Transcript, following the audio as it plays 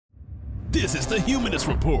This is the Humanist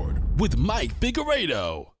Report with Mike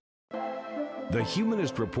Figueredo. The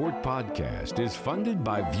Humanist Report podcast is funded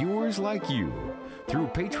by viewers like you through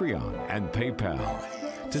Patreon and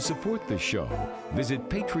PayPal. To support the show, visit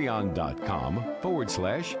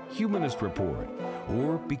patreon.com/Humanist Report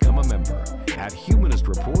or become a member at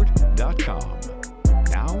humanistreport.com.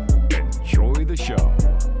 Now, enjoy the show.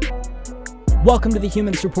 Welcome to the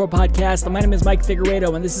Humanist Report podcast. My name is Mike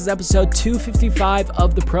Figueredo, and this is episode 255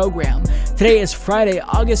 of the program. Today is Friday,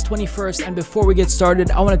 August 21st, and before we get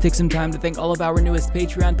started, I want to take some time to thank all of our newest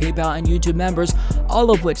Patreon, PayPal, and YouTube members,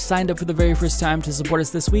 all of which signed up for the very first time to support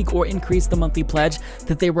us this week or increase the monthly pledge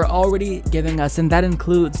that they were already giving us, and that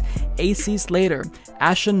includes AC Slater,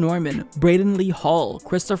 Asha Norman, Braden Lee Hall,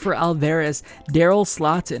 Christopher Alvarez, Daryl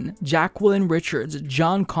Slotton, Jacqueline Richards,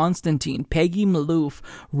 John Constantine, Peggy Maloof,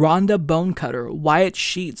 Rhonda Bonecutter, Wyatt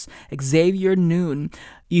Sheets, Xavier Noon,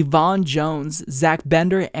 Yvonne Jones, Zach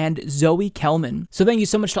Bender, and Zoe Kelman. So thank you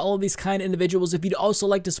so much to all of these kind individuals. If you'd also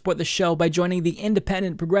like to support the show by joining the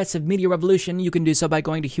independent progressive media revolution, you can do so by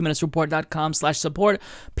going to humanistreport.com/support,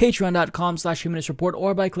 patreon.com/humanistreport,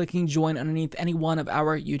 or by clicking join underneath any one of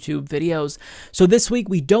our YouTube videos. So this week,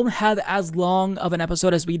 we don't have as long of an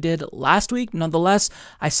episode as we did last week. Nonetheless,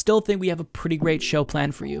 I still think we have a pretty great show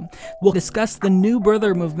planned for you. We'll discuss the new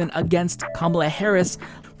birther movement against Kamala Harris.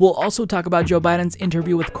 We'll also talk about Joe Biden's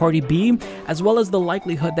interview with Cardi B, as well as the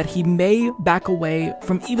likelihood that he may back away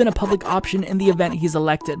from even a public option in the event he's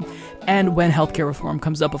elected, and when healthcare reform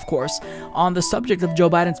comes up, of course. On the subject of Joe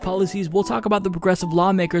Biden's policies, we'll talk about the progressive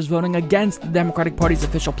lawmakers voting against the Democratic Party's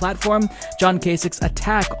official platform, John Kasich's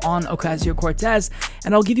attack on Ocasio-Cortez,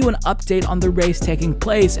 and I'll give you an update on the race taking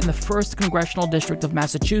place in the 1st Congressional District of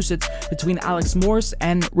Massachusetts between Alex Morse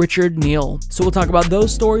and Richard Neal. So we'll talk about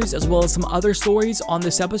those stories as well as some other stories on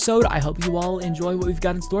this episode. I hope you all enjoy what we've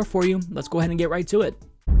got in store for you. Let's go ahead and get right to it.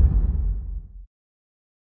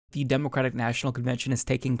 The Democratic National Convention is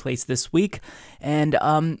taking place this week, and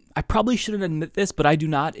I probably shouldn't admit this, but I do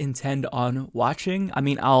not intend on watching. I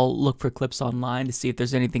mean, I'll look for clips online to see if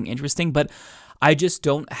there's anything interesting, but I just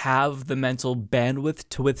don't have the mental bandwidth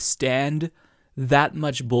to withstand that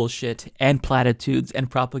much bullshit and platitudes and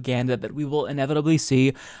propaganda that we will inevitably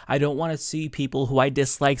see. I don't want to see people who I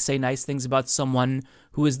dislike say nice things about someone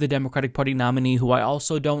who is the Democratic Party nominee who I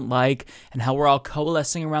also don't like, and how we're all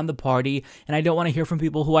coalescing around the party. And I don't want to hear from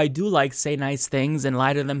people who I do like say nice things and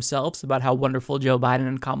lie to themselves about how wonderful Joe Biden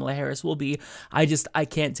and Kamala Harris will be. I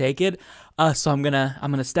can't take it. So I'm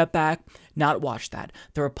gonna step back, not watch that.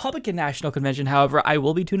 The Republican National Convention, however, I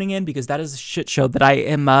will be tuning in because that is a shit show that I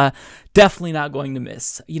am definitely not going to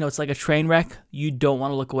miss. You know, it's like a train wreck. You don't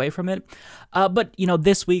want to look away from it. But, you know,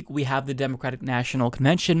 this week we have the Democratic National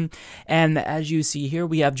Convention, and as you see here,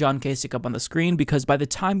 we have John Kasich up on the screen because by the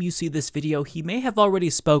time you see this video, he may have already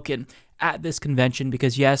spoken at this convention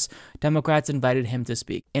because, yes, Democrats invited him to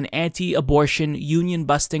speak. An anti-abortion,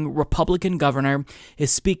 union-busting Republican governor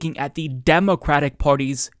is speaking at the Democratic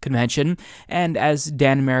Party's convention, and as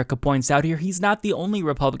Dan America points out here, he's not the only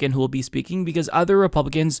Republican who will be speaking because other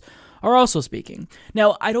Republicans are also speaking.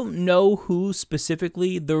 Now, I don't know who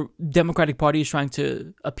specifically the Democratic Party is trying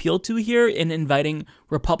to appeal to here in inviting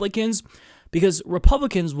Republicans, because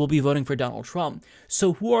Republicans will be voting for Donald Trump.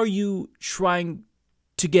 So who are you trying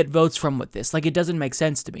to get votes from with this? Like, it doesn't make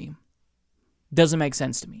sense to me. Doesn't make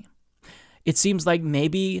sense to me. It seems like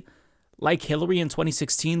maybe, like Hillary in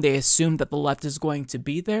 2016, they assumed that the left is going to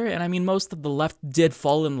be there. And I mean, most of the left did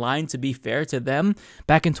fall in line, to be fair to them,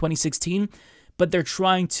 back in 2016. But they're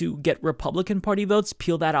trying to get Republican Party votes,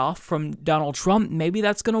 peel that off from Donald Trump. Maybe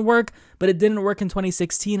that's going to work, but it didn't work in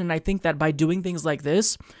 2016. And I think that by doing things like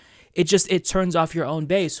this, it turns off your own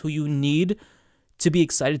base who you need to be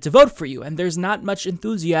excited to vote for you. And there's not much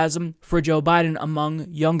enthusiasm for Joe Biden among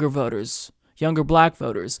younger voters, younger black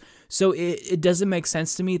voters. So it doesn't make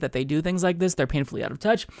sense to me that they do things like this. They're painfully out of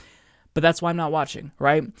touch, but that's why I'm not watching,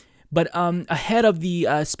 right? But ahead of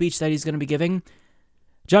the speech that he's going to be giving,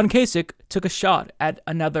 John Kasich took a shot at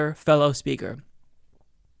another fellow speaker,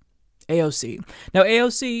 AOC. Now,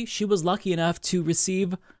 AOC, she was lucky enough to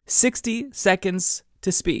receive 60 seconds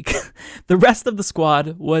to speak. The rest of the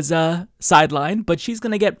squad was sidelined, but she's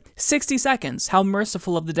going to get 60 seconds. How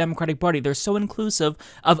merciful of the Democratic Party. They're so inclusive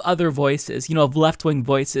of other voices, you know, of left-wing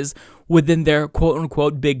voices within their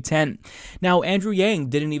quote-unquote Big Tent. Now, Andrew Yang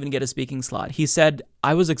didn't even get a speaking slot. He said,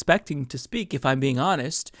 I was expecting to speak, if I'm being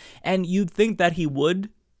honest, and you'd think that he would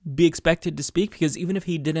be expected to speak because even if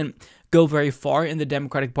he didn't go very far in the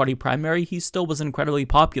Democratic Party primary, he still was incredibly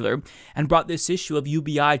popular and brought this issue of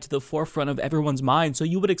UBI to the forefront of everyone's mind. So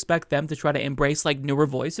you would expect them to try to embrace like newer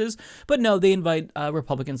voices, but no, they invite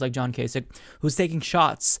Republicans like John Kasich, who's taking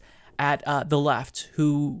shots at the left,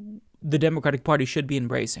 who the Democratic Party should be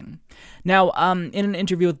embracing. Now, in an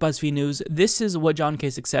interview with BuzzFeed News, this is what John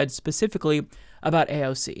Kasich said specifically about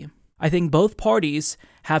AOC. I think both parties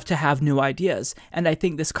have to have new ideas, and I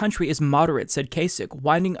think this country is moderate, said Kasich,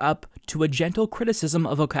 winding up to a gentle criticism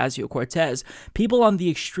of Ocasio-Cortez. People on the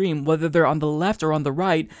extreme, whether they're on the left or on the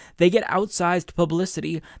right, they get outsized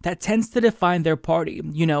publicity that tends to define their party.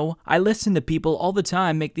 You know, I listen to people all the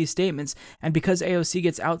time make these statements, and because AOC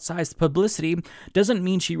gets outsized publicity doesn't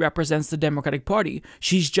mean she represents the Democratic Party.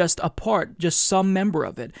 She's just a part, just some member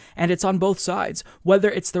of it, and it's on both sides, whether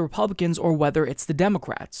it's the Republicans or whether it's the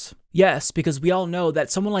Democrats. Yes, because we all know that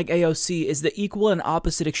someone like AOC is the equal and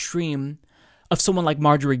opposite extreme of someone like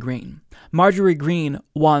Marjorie Greene. Marjorie Greene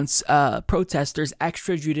wants protesters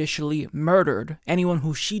extrajudicially murdered, anyone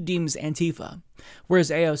who she deems Antifa, whereas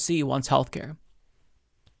AOC wants healthcare.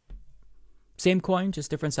 Same coin, just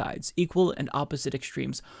different sides. Equal and opposite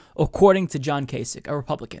extremes, according to John Kasich, a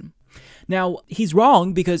Republican. Now, he's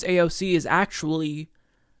wrong because AOC is actually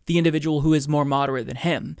the individual who is more moderate than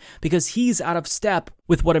him, because he's out of step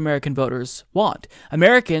with what American voters want.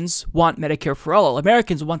 Americans want Medicare for all.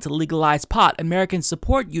 Americans want to legalize pot. Americans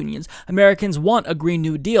support unions. Americans want a Green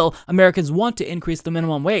New Deal. Americans want to increase the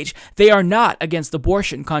minimum wage. They are not against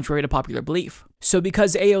abortion, contrary to popular belief. So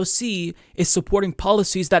because AOC is supporting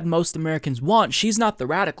policies that most Americans want, she's not the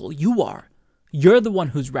radical. You are. You're the one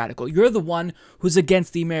who's radical. You're the one who's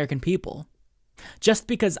against the American people. Just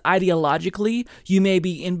because ideologically you may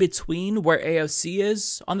be in between where AOC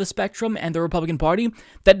is on the spectrum and the Republican Party,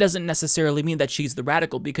 that doesn't necessarily mean that she's the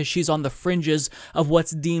radical because she's on the fringes of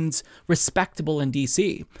what's deemed respectable in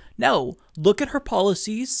DC. No, look at her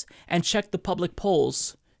policies and check the public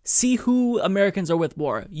polls. See who Americans are with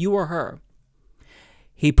more, you or her.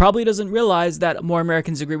 He probably doesn't realize that more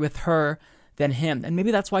Americans agree with her than him, and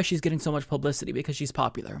maybe that's why she's getting so much publicity, because she's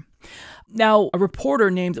popular. Now, a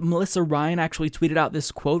reporter named Melissa Ryan actually tweeted out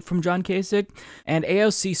this quote from John Kasich, and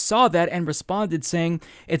AOC saw that and responded saying,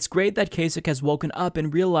 "It's great that Kasich has woken up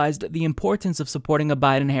and realized the importance of supporting a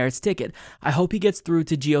Biden-Harris ticket. I hope he gets through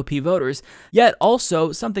to GOP voters. Yet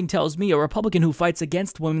also, something tells me a Republican who fights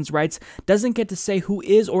against women's rights doesn't get to say who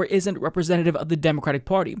is or isn't representative of the Democratic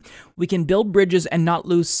Party. We can build bridges and not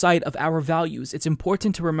lose sight of our values. It's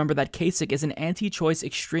important to remember that Kasich is an anti-choice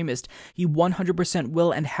extremist. He 100%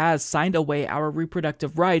 will and has signed away our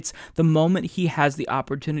reproductive rights the moment he has the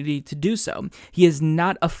opportunity to do so. He is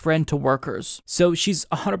not a friend to workers." So she's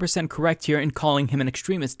 100% correct here in calling him an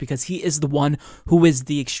extremist, because he is the one who is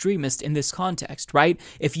the extremist in this context, right?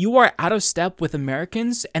 If you are out of step with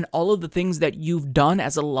Americans and all of the things that you've done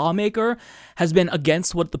as a lawmaker has been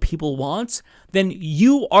against what the people want, then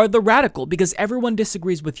you are the radical, because everyone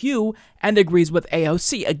disagrees with you and agrees with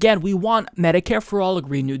AOC. Again, we want Medicare for all, a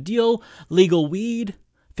Green New Deal, legal weed,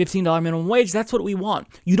 $15 minimum wage. That's what we want.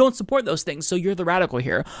 You don't support those things, so you're the radical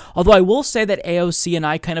here. Although I will say that AOC and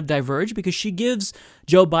I kind of diverge, because she gives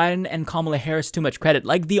Joe Biden and Kamala Harris too much credit.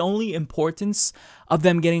 Like, the only importance of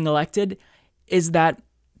them getting elected is that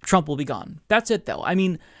Trump will be gone. That's it, though. I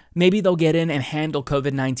mean, maybe they'll get in and handle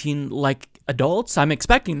COVID-19 like adults. I'm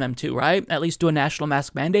expecting them to, right? At least do a national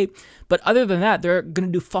mask mandate. But other than that, they're going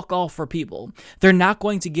to do fuck all for people. They're not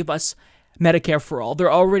going to give us Medicare for all.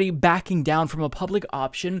 They're already backing down from a public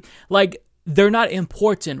option. Like, they're not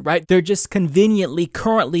important, right? They're just conveniently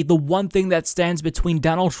currently the one thing that stands between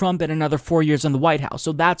Donald Trump and another 4 years in the White House.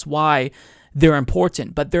 So that's why they're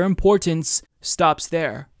important. But their importance stops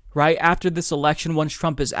there, right? After this election, once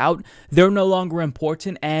Trump is out, they're no longer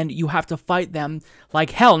important, and you have to fight them like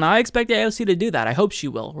hell. Now, I expect AOC to do that. I hope she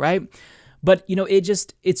will, right? But, you know,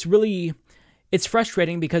 it's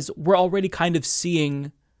frustrating because we're already kind of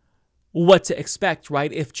seeing what to expect,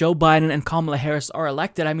 right? If Joe Biden and Kamala Harris are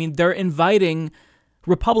elected, I mean, they're inviting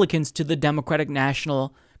Republicans to the Democratic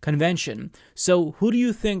National Convention. So who do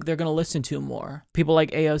you think they're going to listen to more? People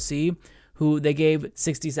like AOC, who they gave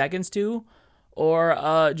 60 seconds to, or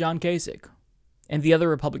John Kasich and the other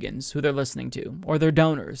Republicans who they're listening to, or their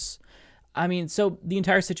donors? I mean, so the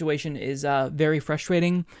entire situation is very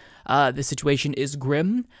frustrating. The situation is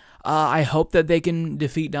grim. I hope that they can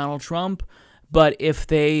defeat Donald Trump. But if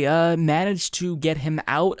they manage to get him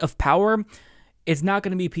out of power, it's not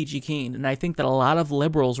going to be peachy keen. And I think that a lot of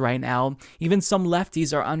liberals right now, even some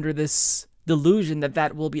lefties, are under this delusion that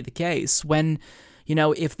that will be the case. When, you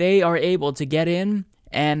know, if they are able to get in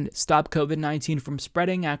and stop COVID-19 from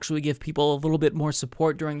spreading, actually give people a little bit more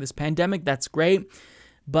support during this pandemic, that's great.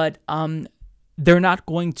 But they're not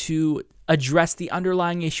going to address the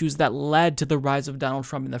underlying issues that led to the rise of Donald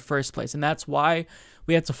Trump in the first place. And that's why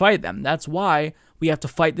we have to fight them. That's why we have to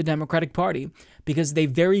fight the Democratic Party, because they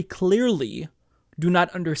very clearly do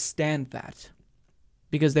not understand that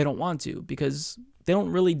because they don't want to, because they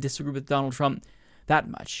don't really disagree with Donald Trump that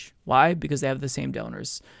much. Why? Because they have the same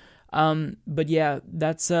donors. But yeah,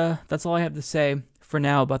 that's all I have to say for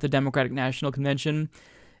now about the Democratic National Convention.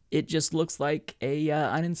 It just looks like a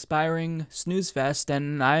uninspiring snooze fest,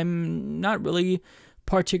 and I'm not really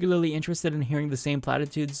particularly interested in hearing the same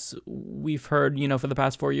platitudes we've heard, for the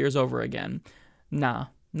past 4 years over again. Nah,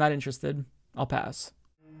 not interested. I'll pass.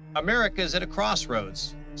 America is at a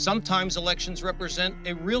crossroads. Sometimes elections represent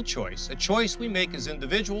a real choice, a choice we make as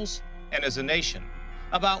individuals and as a nation,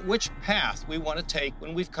 about which path we want to take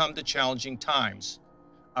when we've come to challenging times.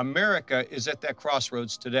 America is at that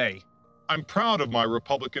crossroads today. I'm proud of my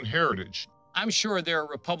Republican heritage. I'm sure there are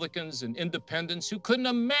Republicans and independents who couldn't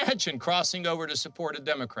imagine crossing over to support a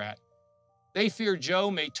Democrat. They fear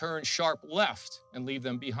Joe may turn sharp left and leave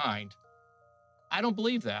them behind. I don't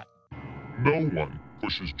believe that. No one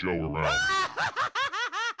pushes Joe around.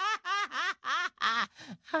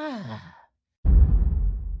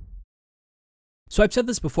 So I've said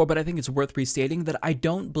this before, but I think it's worth restating that I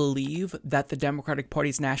don't believe that the Democratic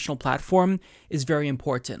Party's national platform is very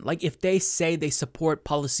important. Like, if they say they support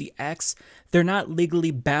policy X, they're not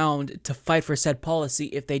legally bound to fight for said policy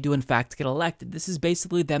if they do in fact get elected. This is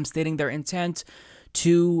basically them stating their intent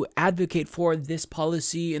to advocate for this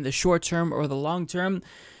policy in the short term or the long term,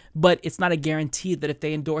 but it's not a guarantee that if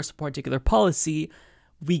they endorse a particular policy,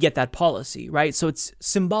 we get that policy, right? So it's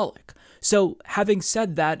symbolic. So having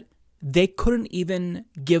said that, they couldn't even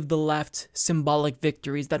give the left symbolic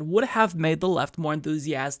victories that would have made the left more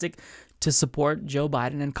enthusiastic to support Joe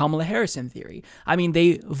Biden and Kamala Harris in theory. I mean,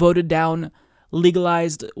 they voted down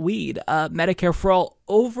legalized weed, Medicare for all,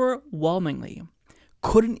 overwhelmingly.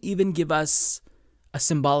 Couldn't even give us a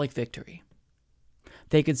symbolic victory.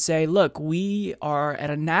 They could say, look, we are at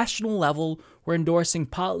a national level, we're endorsing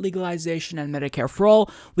pot legalization and Medicare for all.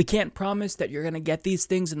 We can't promise that you're going to get these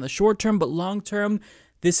things in the short term, but long term,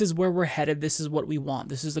 this is where we're headed. This is what we want.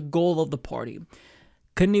 This is the goal of the party.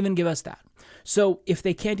 Couldn't even give us that. So if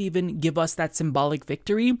they can't even give us that symbolic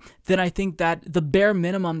victory, then I think that the bare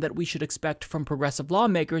minimum that we should expect from progressive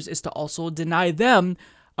lawmakers is to also deny them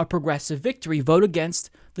a progressive victory. Vote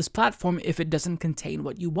against this platform if it doesn't contain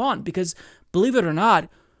what you want. Because believe it or not,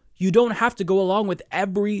 you don't have to go along with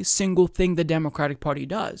every single thing the Democratic Party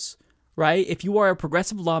does. Right? If you are a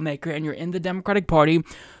progressive lawmaker and you're in the Democratic Party,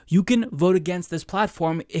 you can vote against this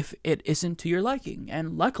platform if it isn't to your liking.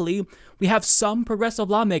 And luckily, we have some progressive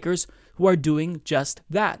lawmakers who are doing just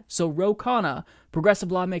that. So Ro Khanna,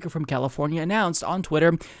 progressive lawmaker from California, announced on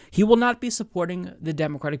Twitter he will not be supporting the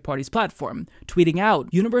Democratic Party's platform, tweeting out,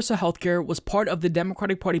 "Universal healthcare was part of the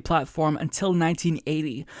Democratic Party platform until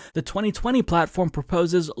 1980. The 2020 platform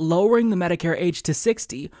proposes lowering the Medicare age to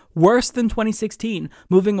 60, worse than 2016.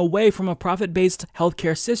 Moving away from a profit-based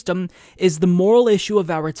healthcare system is the moral issue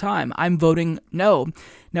of our time. I'm voting no."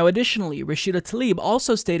 Now, additionally, Rashida Tlaib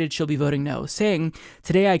also stated she'll be voting no, saying,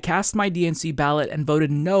 "Today I cast my DNC ballot and voted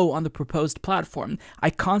no on the proposed platform.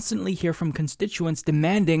 I constantly hear from constituents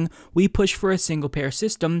demanding we push for a single-payer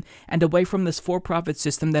system and away from this for-profit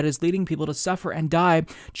system that is leading people to suffer and die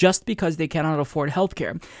just because they cannot afford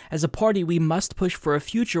healthcare. As a party, we must push for a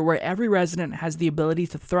future where every resident has the ability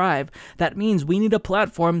to thrive. That means we need a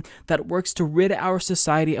platform that works to rid our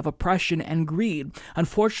society of oppression and greed.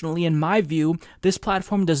 Unfortunately, in my view, this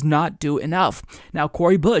platform does not do enough." Now,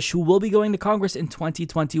 Cori Bush, who will be going to Congress in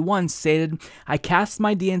 2021, stated, "I cast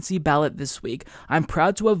my DNC ballot this week. I'm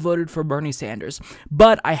proud to have voted for Bernie Sanders,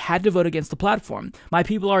 but I had to vote against the platform. My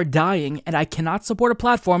people are dying, and I cannot support a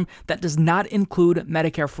platform that does not include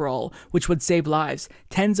Medicare for all, which would save lives,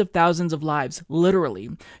 tens of thousands of lives,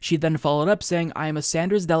 literally." She then followed up saying, "I am a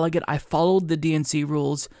Sanders delegate. I followed the DNC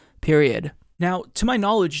rules, period." Now, to my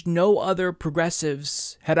knowledge, no other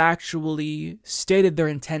progressives had actually stated their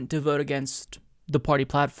intent to vote against the party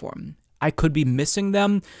platform. I could be missing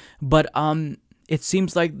them, but it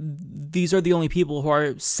seems like these are the only people who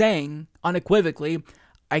are saying unequivocally,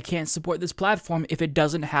 I can't support this platform if it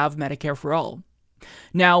doesn't have Medicare for all.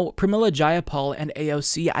 Now, Pramila Jayapal and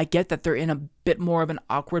AOC, I get that they're in a bit more of an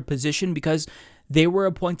awkward position because they were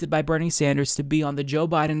appointed by Bernie Sanders to be on the Joe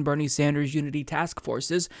Biden-Bernie Sanders unity task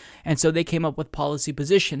forces, and so they came up with policy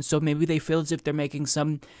positions. So maybe they feel as if they're making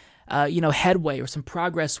some, headway or some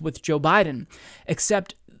progress with Joe Biden,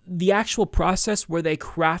 except the actual process where they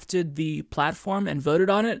crafted the platform and voted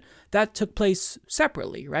on it, that took place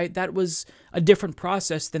separately, right? That was a different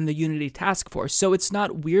process than the Unity Task Force. So it's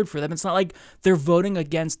not weird for them. It's not like they're voting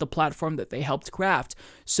against the platform that they helped craft.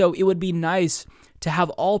 So it would be nice to have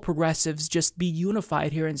all progressives just be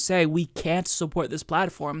unified here and say, we can't support this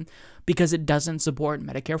platform because it doesn't support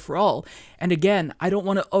Medicare for all. And again, I don't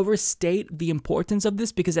want to overstate the importance of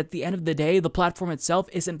this, because at the end of the day, the platform itself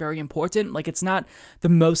isn't very important. Like, it's not the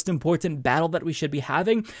most important battle that we should be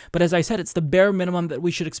having. But as I said, it's the bare minimum that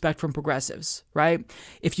we should expect from progressives, right?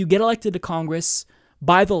 If you get elected to Congress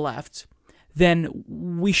by the left, then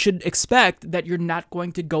we should expect that you're not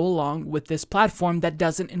going to go along with this platform that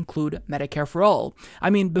doesn't include Medicare for all. I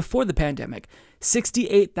mean, before the pandemic,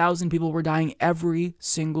 68,000 people were dying every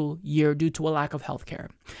single year due to a lack of health care.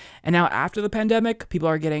 And now after the pandemic, people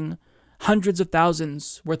are getting hundreds of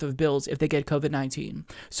thousands worth of bills if they get COVID-19.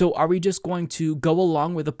 So are we just going to go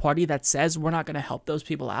along with a party that says we're not going to help those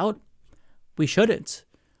people out? We shouldn't.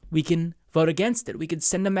 We can vote against it. We could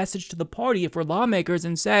send a message to the party if we're lawmakers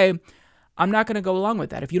and say, I'm not going to go along with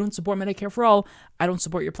that. If you don't support Medicare for all, I don't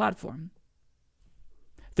support your platform.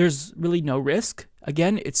 There's really no risk.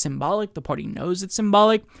 Again, it's symbolic. The party knows it's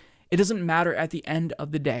symbolic. It doesn't matter at the end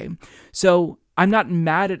of the day. So I'm not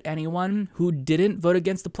mad at anyone who didn't vote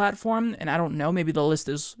against the platform. And I don't know, maybe the list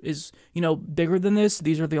is bigger than this.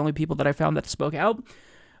 These are the only people that I found that spoke out.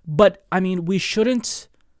 But I mean, we shouldn't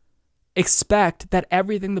expect that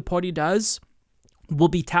everything the party does will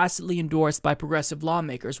be tacitly endorsed by progressive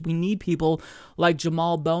lawmakers. We need people like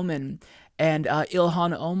Jamal Bowman and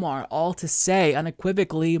Ilhan Omar all to say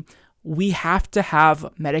unequivocally, we have to have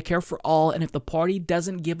Medicare for all, and if the party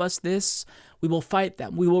doesn't give us this, we will fight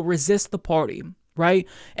them. We will resist the party, right?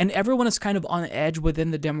 And everyone is kind of on edge within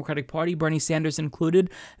the Democratic Party, Bernie Sanders included.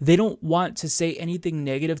 They don't want to say anything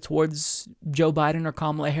negative towards Joe Biden or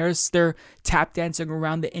Kamala Harris. They're tap dancing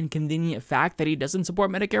around the inconvenient fact that he doesn't support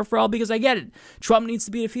Medicare for all, because I get it. Trump needs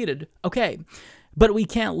to be defeated. Okay. But we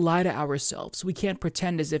can't lie to ourselves. We can't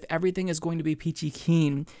pretend as if everything is going to be peachy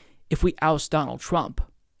keen if we oust Donald Trump.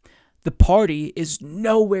 The party is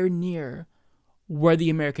nowhere near where the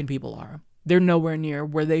American people are. They're nowhere near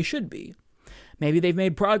where they should be. Maybe they've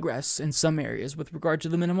made progress in some areas with regard to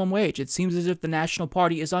the minimum wage. It seems as if the National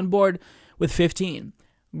Party is on board with 15.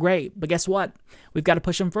 Great. But guess what? We've got to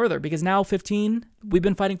push them further, because now 15, we've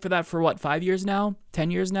been fighting for that for 5 years now?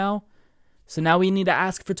 10 years now? So now we need to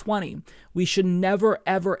ask for 20. We should never,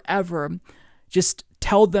 ever, ever just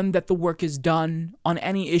tell them that the work is done on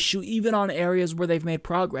any issue, even on areas where they've made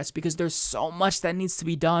progress, because there's so much that needs to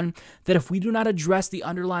be done that if we do not address the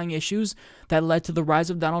underlying issues that led to the rise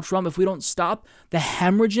of Donald Trump, if we don't stop the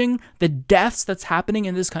hemorrhaging, the deaths that's happening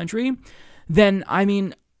in this country, then, I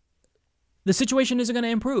mean, the situation isn't going to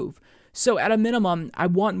improve. So at a minimum, I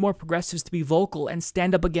want more progressives to be vocal and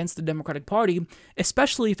stand up against the Democratic Party,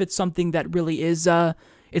 especially if it's something that really is,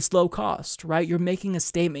 it's low cost, right? You're making a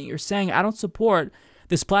statement. You're saying, I don't support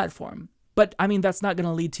this platform. But I mean, that's not going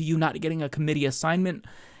to lead to you not getting a committee assignment.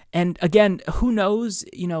 And again, who knows,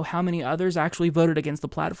 how many others actually voted against the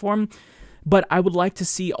platform. But I would like to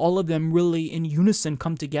see all of them really in unison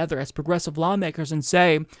come together as progressive lawmakers and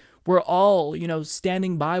say, we're all,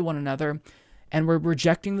 standing by one another, and we're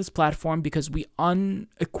rejecting this platform because we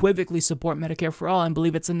unequivocally support Medicare for all and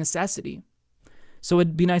believe it's a necessity. So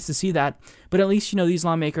it'd be nice to see that. But at least, these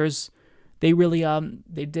lawmakers, they really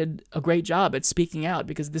they did a great job at speaking out,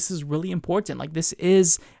 because this is really important. Like, this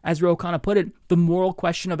is, as Ro Khanna put it, the moral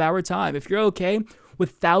question of our time. If you're okay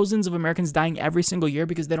with thousands of Americans dying every single year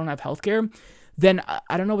because they don't have health care, then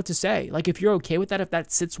I don't know what to say. Like, if you're okay with that, if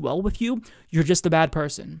that sits well with you, you're just a bad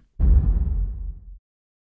person.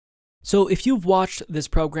 So if you've watched this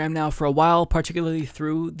program now for a while, particularly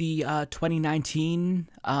through the 2019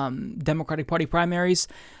 Democratic Party primaries,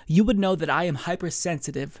 you would know that I am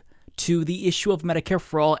hypersensitive to the issue of Medicare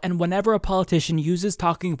for all, and whenever a politician uses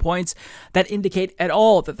talking points that indicate at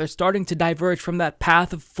all that they're starting to diverge from that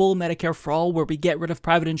path of full Medicare for all where we get rid of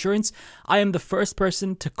private insurance, I am the first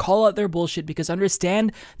person to call out their bullshit, because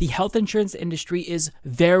understand, the health insurance industry is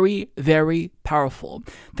very, very powerful.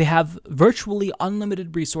 They have virtually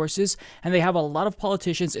unlimited resources, and they have a lot of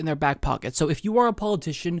politicians in their back pocket. So if you are a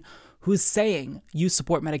politician who's saying you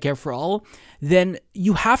support Medicare for all, then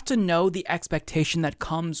you have to know the expectation that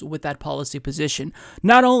comes with that policy position.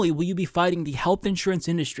 Not only will you be fighting the health insurance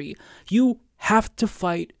industry, you have to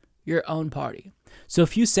fight your own party. So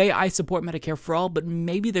if you say, I support Medicare for all, but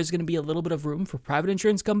maybe there's going to be a little bit of room for private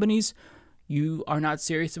insurance companies, you are not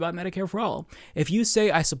serious about Medicare for all. If you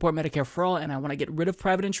say, I support Medicare for all and I want to get rid of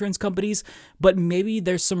private insurance companies, but maybe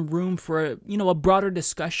there's some room for, a broader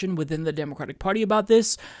discussion within the Democratic Party about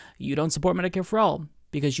this, you don't support Medicare for all,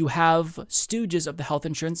 because you have stooges of the health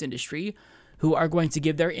insurance industry who are going to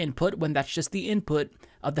give their input when that's just the input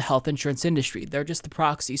of the health insurance industry. They're just the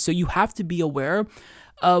proxy. So you have to be aware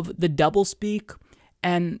of the doublespeak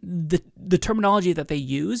and the terminology that they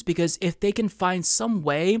use, because if they can find some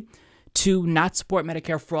way to not support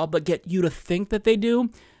Medicare for all, but get you to think that they do,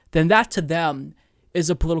 then that to them is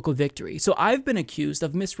a political victory. So I've been accused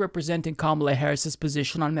of misrepresenting Kamala Harris's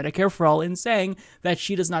position on Medicare for all in saying that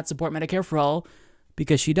she does not support Medicare for all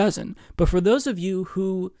because she doesn't. But for those of you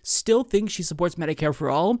who still think she supports Medicare for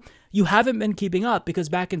all, you haven't been keeping up, because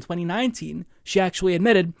back in 2019, she actually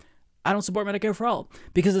admitted, I don't support Medicare for all.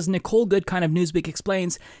 Because as Nicole Goodkind of Newsweek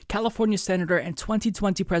explains, California Senator and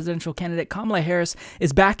 2020 presidential candidate Kamala Harris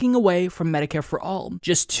is backing away from Medicare for all,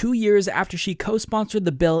 just 2 years after she co-sponsored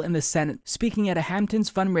the bill in the Senate. Speaking at a Hamptons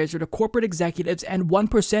fundraiser to corporate executives and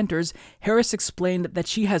one-percenters, Harris explained that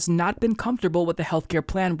she has not been comfortable with the healthcare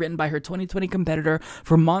plan written by her 2020 competitor,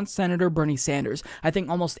 Vermont Senator Bernie Sanders. I think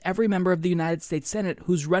almost every member of the United States Senate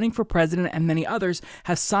who's running for president and many others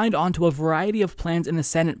has signed on to a variety of plans in the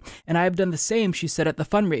Senate. And I have done the same, she said at the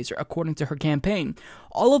fundraiser, according to her campaign.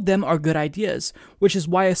 All of them are good ideas, which is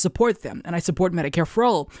why I support them, and I support Medicare for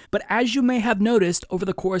all. But as you may have noticed over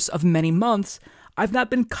the course of many months, I've not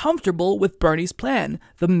been comfortable with Bernie's plan,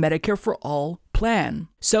 the Medicare for all plan.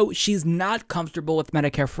 So she's not comfortable with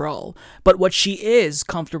Medicare for all. But what she is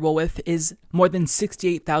comfortable with is more than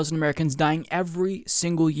 68,000 Americans dying every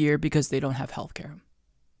single year because they don't have health care.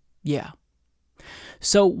 Yeah.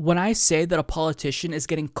 So when I say that a politician is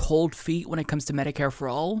getting cold feet when it comes to Medicare for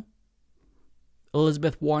all,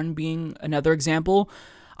 Elizabeth Warren being another example,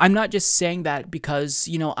 I'm not just saying that because,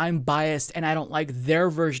 I'm biased and I don't like their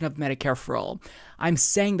version of Medicare for all. I'm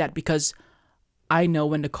saying that because I know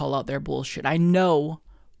when to call out their bullshit. I know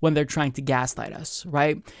when they're trying to gaslight us,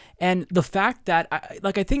 right? And the fact that,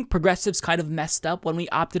 I think progressives kind of messed up when we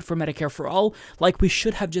opted for Medicare for all. Like, we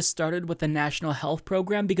should have just started with the National Health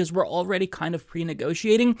Program because we're already kind of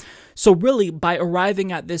pre-negotiating. So really, by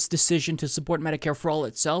arriving at this decision to support Medicare for all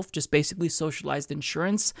itself, just basically socialized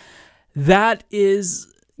insurance, that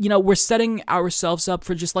is, we're setting ourselves up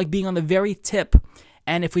for just being on the very tip.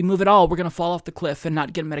 And if we move at all, we're going to fall off the cliff and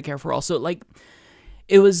not get Medicare for all. So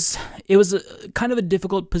it was a kind of a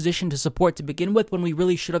difficult position to support to begin with when we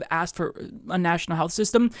really should have asked for a national health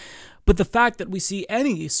system. But the fact that we see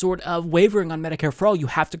any sort of wavering on Medicare for all, you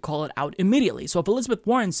have to call it out immediately. So if Elizabeth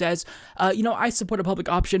Warren says, I support a public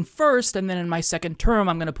option first, and then in my second term,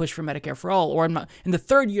 I'm going to push for Medicare for all, or in the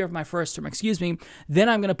third year of my first term, then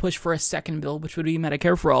I'm going to push for a second bill, which would be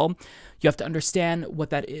Medicare for all, you have to understand what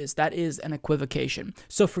that is. That is an equivocation.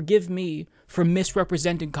 So forgive me for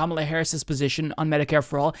misrepresenting Kamala Harris's position on Medicare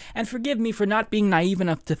for all, and forgive me for not being naive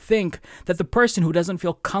enough to think that the person who doesn't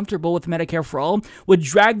feel comfortable with Medicare for all would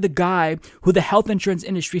drag the guy who the health insurance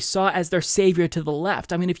industry saw as their savior to the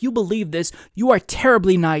left. I mean, if you believe this, you are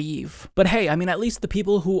terribly naive. But hey, at least the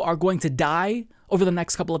people who are going to die over the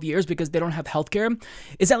next couple of years because they don't have healthcare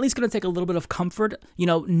is at least going to take a little bit of comfort,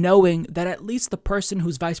 knowing that at least the person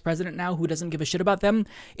who's vice president now, who doesn't give a shit about them,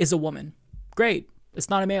 is a woman. Great. It's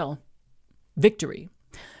not a male. Victory.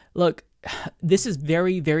 Look, this is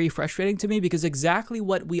very, very frustrating to me because exactly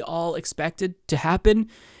what we all expected to happen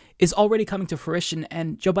is already coming to fruition,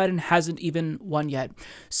 and Joe Biden hasn't even won yet.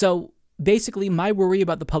 So basically, my worry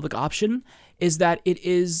about the public option is that it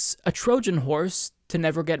is a Trojan horse to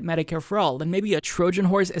never get Medicare for all. And maybe a Trojan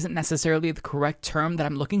horse isn't necessarily the correct term that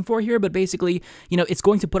I'm looking for here, but basically, it's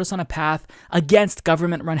going to put us on a path against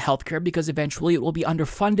government-run healthcare because eventually it will be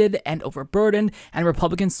underfunded and overburdened, and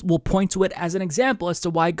Republicans will point to it as an example as to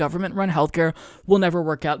why government-run healthcare will never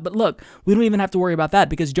work out. But look, we don't even have to worry about that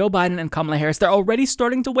because Joe Biden and Kamala Harris, they're already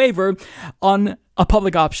starting to waver on a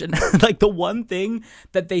public option. The one thing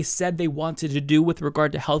that they said they wanted to do with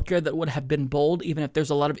regard to healthcare that would have been bold, even if there's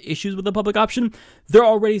a lot of issues with the public option, they're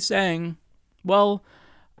already saying, well,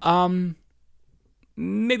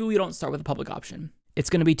 maybe we don't start with a public option. It's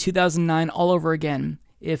going to be 2009 all over again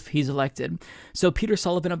if he's elected. So Peter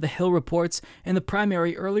Sullivan of The Hill reports, in the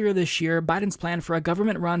primary earlier this year, Biden's plan for a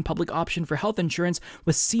government-run public option for health insurance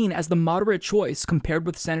was seen as the moderate choice compared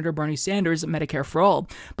with Senator Bernie Sanders' Medicare for All.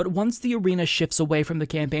 But once the arena shifts away from the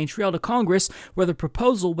campaign trail to Congress, where the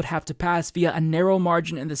proposal would have to pass via a narrow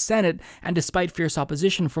margin in the Senate, and despite fierce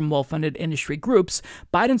opposition from well-funded industry groups,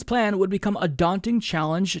 Biden's plan would become a daunting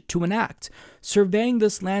challenge to enact. Surveying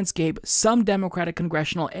this landscape, some Democratic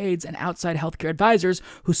congressional aides and outside healthcare advisors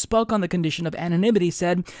who spoke on the condition of anonymity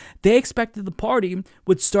said they expected the party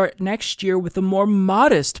would start next year with a more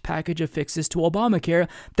modest package of fixes to Obamacare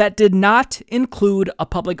that did not include a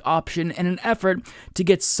public option in an effort to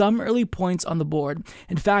get some early points on the board.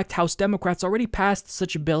 In fact, House Democrats already passed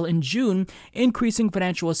such a bill in June, increasing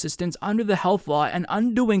financial assistance under the health law and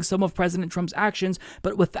undoing some of President Trump's actions,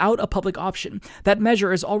 but without a public option. That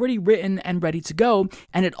measure is already written and ready ready to go,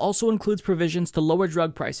 and it also includes provisions to lower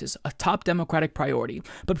drug prices, a top Democratic priority.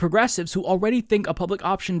 But progressives who already think a public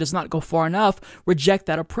option does not go far enough reject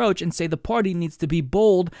that approach and say the party needs to be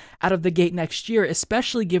bold out of the gate next year,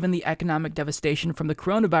 especially given the economic devastation from the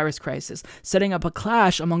coronavirus crisis, setting up a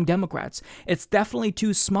clash among Democrats. It's definitely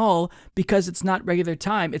too small because it's not regular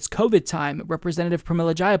time, it's COVID time, Representative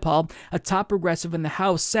Pramila Jayapal, a top progressive in the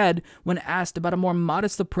House, said when asked about a more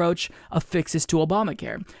modest approach of fixes to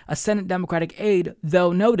Obamacare. A Senate Democratic aide,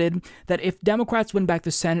 though, noted that if Democrats win back the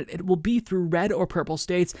Senate, it will be through red or purple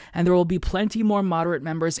states, and there will be plenty more moderate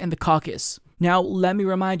members in the caucus. Now, let me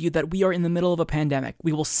remind you that we are in the middle of a pandemic.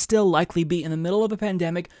 We will still likely be in the middle of a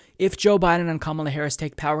pandemic if Joe Biden and Kamala Harris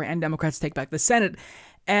take power and Democrats take back the Senate.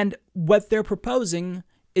 And what they're proposing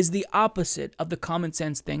is the opposite of the common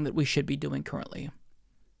sense thing that we should be doing currently.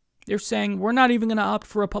 They're saying we're not even going to opt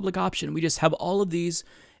for a public option. We just have all of these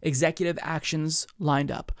executive actions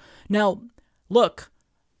lined up. Now, look,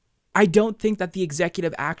 I don't think that the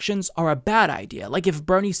executive actions are a bad idea. Like if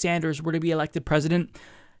Bernie Sanders were to be elected president,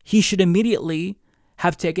 he should immediately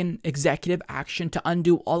have taken executive action to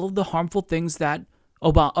undo all of the harmful things that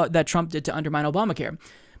that Trump did to undermine Obamacare.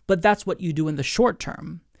 But that's what you do in the short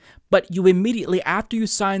term. But you immediately, after you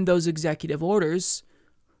sign those executive orders,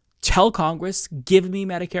 tell Congress, give me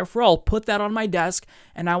Medicare for all, put that on my desk,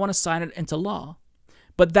 and I want to sign it into law.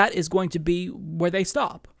 But that is going to be where they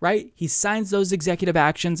stop, right? He signs those executive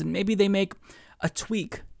actions, and maybe they make a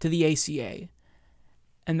tweak to the ACA.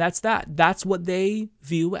 And that's that. That's what they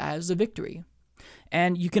view as a victory.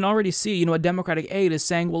 And you can already see, a Democratic aide is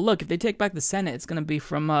saying, well, look, if they take back the Senate, it's going to be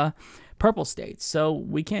from purple states, so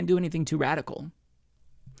we can't do anything too radical.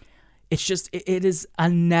 It's just, it is a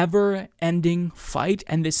never-ending fight,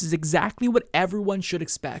 and this is exactly what everyone should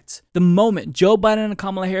expect. The moment Joe Biden and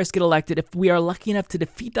Kamala Harris get elected, if we are lucky enough to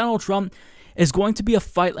defeat Donald Trump, is going to be a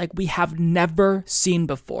fight like we have never seen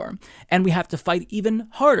before. And we have to fight even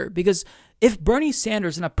harder, because if Bernie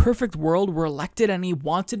Sanders in a perfect world were elected and he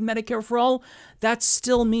wanted Medicare for all, that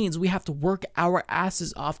still means we have to work our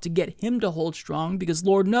asses off to get him to hold strong, because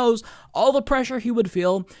Lord knows all the pressure he would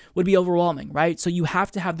feel would be overwhelming, right? So you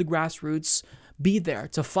have to have the grassroots be there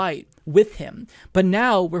to fight with him. But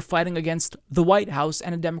now we're fighting against the White House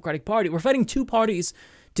and a Democratic Party. We're fighting two parties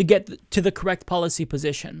to get to the correct policy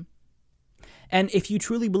position. And if you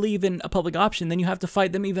truly believe in a public option, then you have to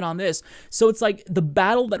fight them even on this. So it's like the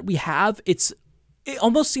battle that we have, it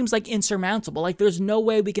almost seems like insurmountable. Like there's no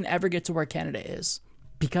way we can ever get to where Canada is,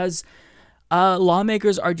 because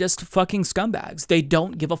lawmakers are just fucking scumbags. They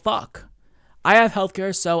don't give a fuck. I have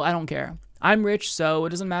healthcare, so I don't care. I'm rich, so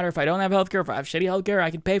it doesn't matter if I don't have healthcare. If I have shitty healthcare,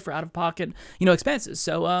 I can pay for out-of-pocket, expenses.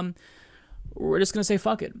 So we're just going to say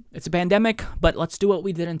fuck it. It's a pandemic, but let's do what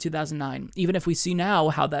we did in 2009, even if we see now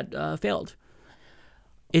how that failed.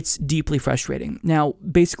 It's deeply frustrating. Now,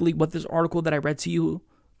 basically what this article that I read to you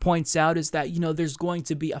points out is that, there's going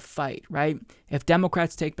to be a fight, right? If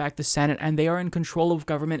Democrats take back the Senate and they are in control of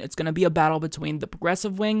government, it's going to be a battle between the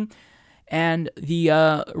progressive wing and the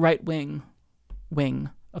right-wing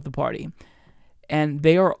of the party. And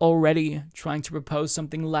they are already trying to propose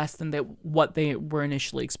something less than what they were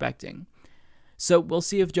initially expecting. So we'll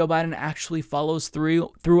see if Joe Biden actually follows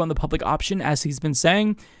through on the public option, as he's been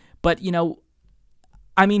saying. But,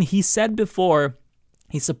 he said before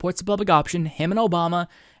he supports the public option, him and Obama,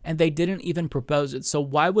 and they didn't even propose it. So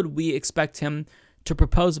why would we expect him to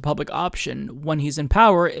propose a public option when he's in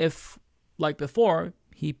power if, like before,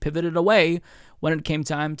 he pivoted away when it came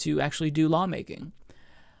time to actually do lawmaking?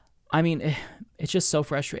 It's just so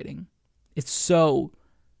frustrating. It's so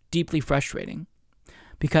deeply frustrating.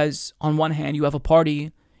 Because on one hand, you have a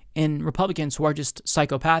party in Republicans who are just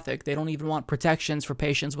psychopathic. They don't even want protections for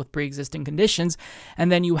patients with pre-existing conditions.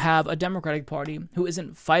 And then you have a Democratic Party who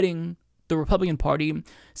isn't fighting the Republican Party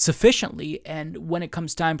sufficiently. And when it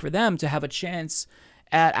comes time for them to have a chance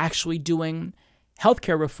at actually doing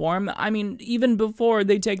healthcare reform, even before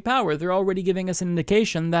they take power, they're already giving us an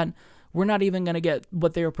indication that we're not even going to get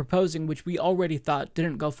what they were proposing, which we already thought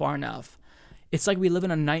didn't go far enough. It's like we live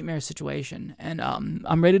in a nightmare situation. And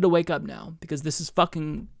I'm ready to wake up now, because this is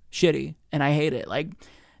fucking shitty, and I hate it. Like,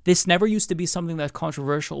 this never used to be something that's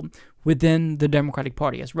controversial within the Democratic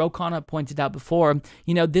Party. As Ro Khanna pointed out before,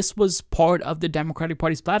 this was part of the Democratic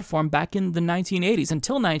Party's platform back in the 1980s,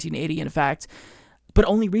 until 1980, in fact. But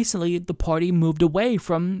only recently, the party moved away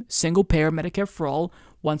from single-payer Medicare for all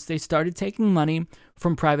once they started taking money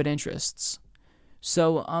from private interests.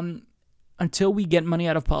 So, until we get money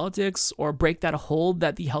out of politics or break that hold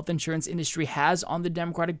that the health insurance industry has on the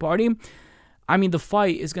Democratic Party, the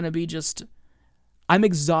fight is going to be just, I'm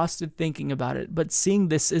exhausted thinking about it, but seeing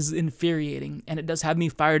this is infuriating, and it does have me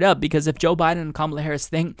fired up, because if Joe Biden and Kamala Harris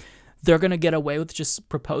think they're going to get away with just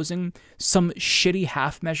proposing some shitty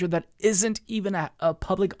half measure that isn't even a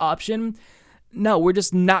public option, no, we're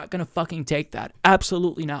just not going to fucking take that.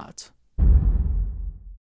 Absolutely not.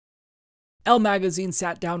 Elle magazine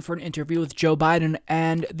sat down for an interview with Joe Biden,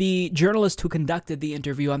 and the journalist who conducted the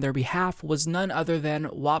interview on their behalf was none other than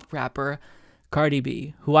WAP rapper Cardi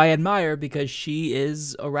B, who I admire because she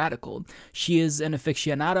is a radical. She is an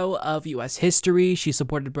aficionado of U.S. history. She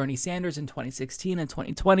supported Bernie Sanders in 2016 and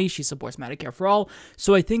 2020. She supports Medicare for All.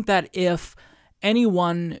 So I think that if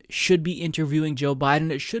anyone should be interviewing Joe Biden,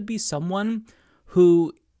 it should be someone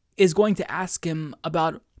who is going to ask him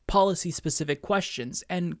about policy-specific questions.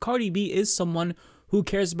 And Cardi B is someone who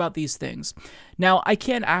cares about these things. Now, I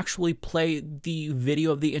can't actually play the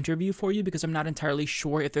video of the interview for you because I'm not entirely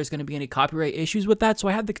sure if there's going to be any copyright issues with that, so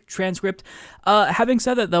I have the transcript. Having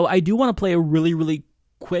said that, though, I do want to play a really, really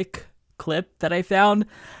quick clip that I found,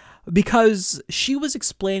 because she was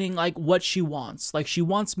explaining, like, what she wants. Like, she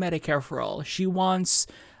wants Medicare for all. She wants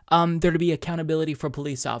there to be accountability for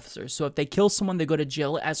police officers. So if they kill someone, they go to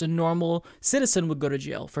jail as a normal citizen would go to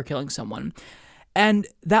jail for killing someone. And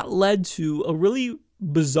that led to a really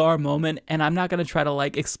bizarre moment, and I'm not going to try to,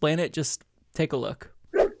 like, explain it. Just take a look.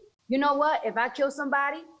 You know what? If I kill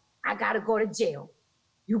somebody, I got to go to jail.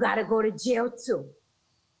 You got to go to jail, too.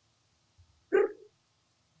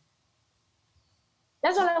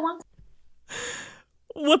 That's all I want.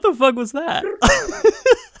 What the fuck was that?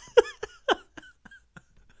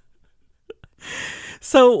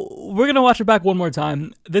 So we're going to watch it back one more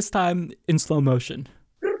time, this time in slow motion.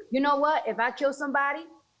 You know what? If I kill somebody,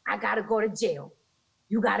 I got to go to jail.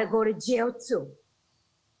 You got to go to jail, too.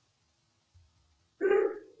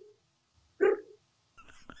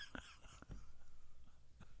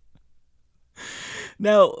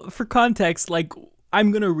 Now, for context, like,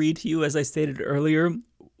 I'm going to read to you, as I stated earlier,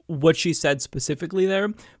 what she said specifically there,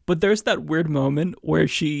 but there's that weird moment where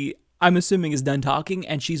she, I'm assuming, is done talking,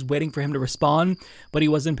 and she's waiting for him to respond, but he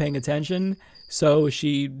wasn't paying attention, so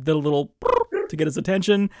she did a little to get his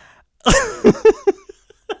attention.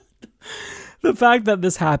 The fact that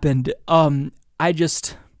this happened, I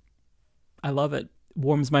love it.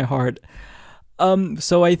 Warms my heart.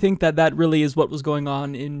 So I think that really is what was going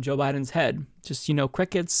on in Joe Biden's head. Just, you know,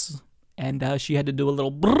 crickets, and she had to do a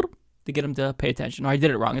little brr to get him to pay attention. Or I did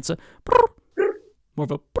it wrong. It's a brr, more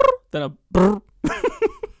of a brr than a brr.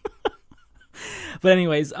 But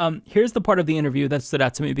anyways, here's the part of the interview that stood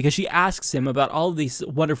out to me, because she asks him about all of these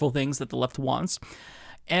wonderful things that the left wants.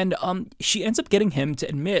 And she ends up getting him to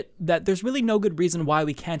admit that there's really no good reason why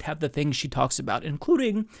we can't have the things she talks about,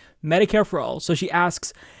 including Medicare for all. So she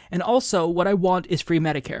asks, and also what I want is free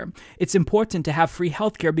Medicare. It's important to have free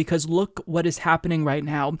healthcare because look what is happening right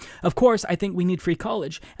now. Of course, I think we need free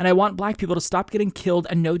college, and I want black people to stop getting killed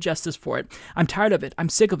and no justice for it. I'm tired of it. I'm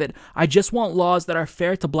sick of it. I just want laws that are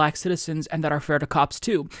fair to black citizens and that are fair to cops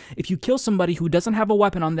too. If you kill somebody who doesn't have a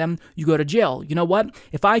weapon on them, you go to jail. You know what?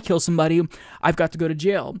 If I kill somebody, I've got to go to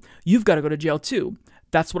jail. You've got to go to jail too.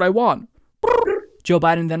 That's what I want. Joe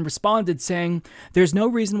Biden then responded saying, there's no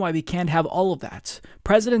reason why we can't have all of that.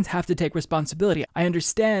 Presidents have to take responsibility. I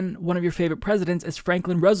understand one of your favorite presidents is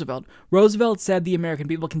Franklin Roosevelt. Roosevelt said the American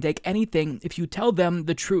people can take anything if you tell them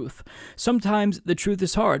the truth. Sometimes the truth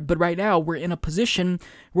is hard, but right now we're in a position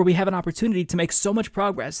where we have an opportunity to make so much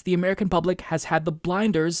progress. The American public has had the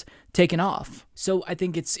blinders taken off. So I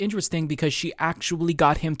think it's interesting because she actually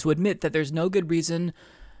got him to admit that there's no good reason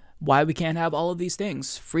why we can't have all of these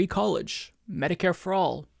things. Free college, Medicare for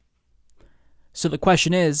all. So the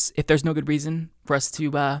question is, if there's no good reason for us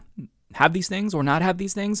to have these things or not have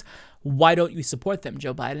these things, why don't you support them,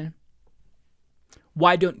 Joe Biden?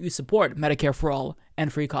 Why don't you support Medicare for all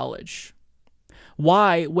and free college?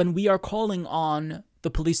 Why, when we are calling on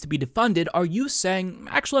the police to be defunded, are you saying,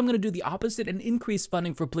 actually, I'm going to do the opposite and increase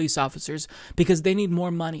funding for police officers because they need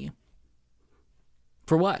more money?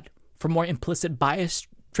 For what? For more implicit bias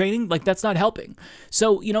training? Like, that's not helping.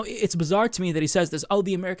 So, you know, it's bizarre to me that he says this, oh,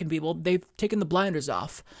 the American people, they've taken the blinders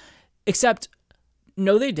off. Except,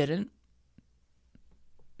 no, they didn't.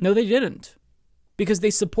 No, they didn't. Because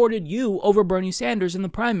they supported you over Bernie Sanders in the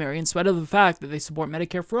primary, in spite of the fact that they support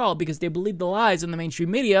Medicare for all, because they believe the lies in the mainstream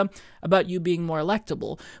media about you being more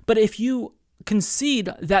electable. But if you concede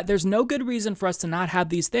that there's no good reason for us to not have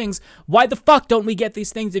these things, why the fuck don't we get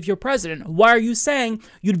these things if you're president? Why are you saying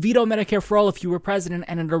you'd veto Medicare for all if you were president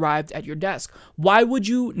and it arrived at your desk? Why would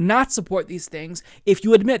you not support these things if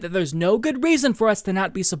you admit that there's no good reason for us to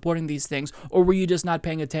not be supporting these things? Or were you just not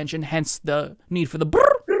paying attention, hence the need for the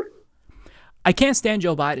brrr? I can't stand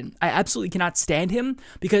Joe Biden. I absolutely cannot stand him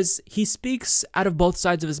because he speaks out of both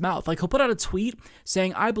sides of his mouth. Like, he'll put out a tweet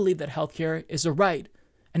saying, I believe that healthcare is a right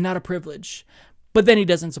and not a privilege. But then he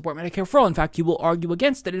doesn't support Medicare for all. In fact, he will argue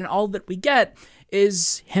against it. And all that we get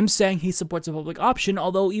is him saying he supports a public option,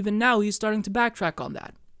 although even now he's starting to backtrack on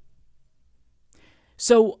that.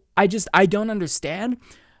 So I don't understand.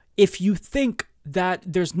 If you think that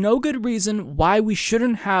there's no good reason why we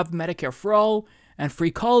shouldn't have Medicare for all and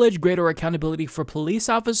free college, greater accountability for police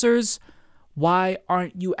officers, why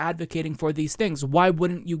aren't you advocating for these things? Why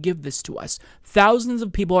wouldn't you give this to us? Thousands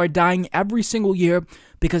of people are dying every single year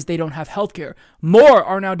because they don't have healthcare. More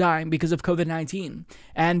are now dying because of COVID-19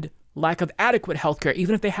 and lack of adequate healthcare.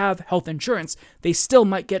 Even if they have health insurance, they still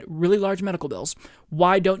might get really large medical bills.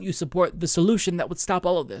 Why don't you support the solution that would stop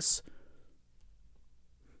all of this?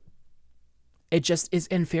 It just is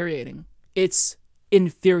infuriating. It's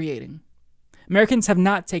infuriating. Americans have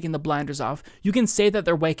not taken the blinders off. You can say that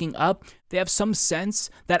they're waking up. They have some sense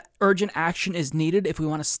that urgent action is needed if we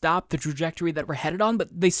want to stop the trajectory that we're headed on, but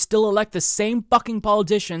they still elect the same fucking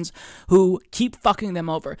politicians who keep fucking them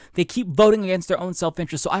over. They keep voting against their own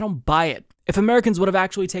self-interest, so I don't buy it. If Americans would have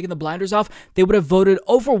actually taken the blinders off, they would have voted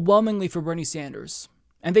overwhelmingly for Bernie Sanders.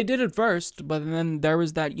 And they did it first, but then there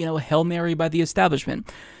was that, Hail Mary by the establishment.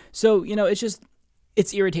 So,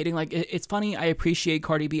 it's irritating. Like, it's funny. I appreciate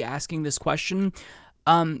Cardi B asking this question.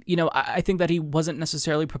 I think that he wasn't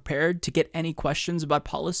necessarily prepared to get any questions about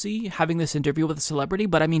policy, having this interview with a celebrity.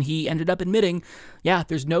 But I mean, he ended up admitting, yeah,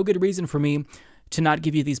 there's no good reason for me to not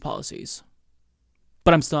give you these policies.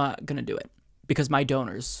 But I'm still not going to do it because my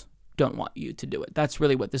donors don't want you to do it. That's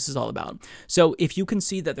really what this is all about. So if you can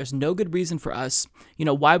see that there's no good reason for us,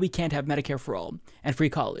 why we can't have Medicare for all and free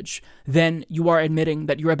college, then you are admitting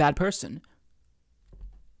that you're a bad person.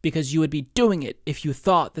 Because you would be doing it if you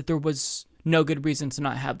thought that there was no good reason to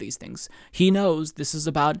not have these things. He knows this is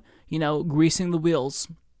about, greasing the wheels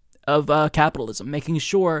of capitalism, making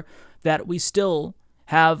sure that we still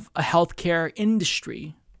have a healthcare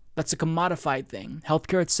industry that's a commodified thing.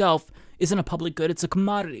 Healthcare itself isn't a public good, it's a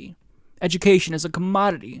commodity. Education is a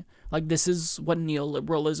commodity. Like, this is what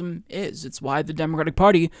neoliberalism is. It's why the Democratic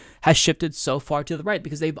Party has shifted so far to the right,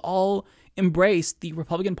 because they've all embraced the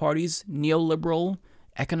Republican Party's neoliberal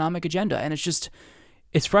economic agenda. And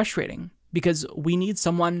it's frustrating because we need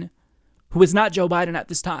someone who is not Joe Biden at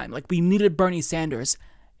this time. Like, we needed Bernie Sanders,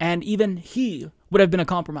 and even he would have been a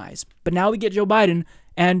compromise. But now we get Joe Biden,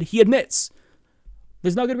 and he admits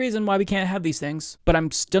there's no good reason why we can't have these things, but I'm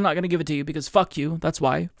still not going to give it to you because fuck you. That's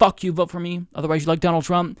why. Fuck you, vote for me. Otherwise, you like Donald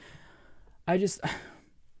Trump. This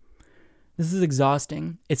is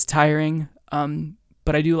exhausting. It's tiring.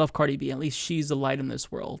 But I do love Cardi B. At least she's the light in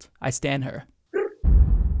this world. I stan her.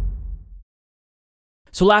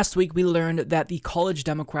 So last week, we learned that the College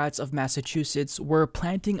Democrats of Massachusetts were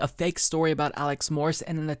planting a fake story about Alex Morse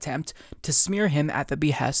in an attempt to smear him at the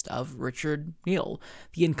behest of Richard Neal,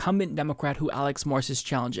 the incumbent Democrat who Alex Morse is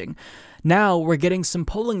challenging. Now, we're getting some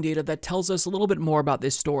polling data that tells us a little bit more about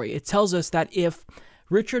this story. It tells us that if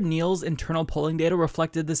Richard Neal's internal polling data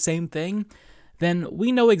reflected the same thing, then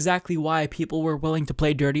we know exactly why people were willing to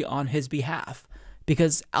play dirty on his behalf.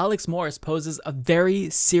 Because Alex Morse poses a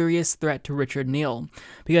very serious threat to Richard Neal,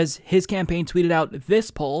 because his campaign tweeted out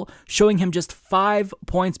this poll showing him just 5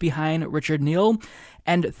 points behind Richard Neal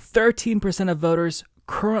and 13% of voters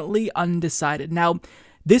currently undecided. Now,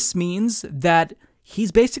 this means that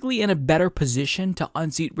he's basically in a better position to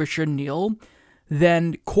unseat Richard Neal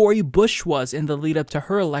than Cori Bush was in the lead up to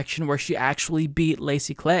her election, where she actually beat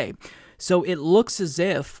Lacey Clay. So it looks as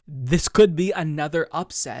if this could be another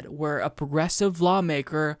upset where a progressive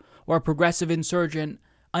lawmaker or a progressive insurgent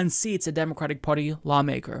unseats a Democratic Party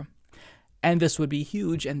lawmaker. And this would be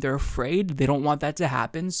huge, and they're afraid. They don't want that to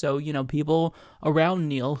happen. So, people around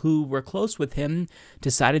Neal who were close with him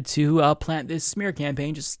decided to plant this smear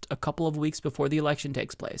campaign just a couple of weeks before the election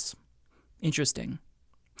takes place. Interesting.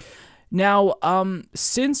 Now,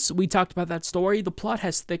 since we talked about that story, the plot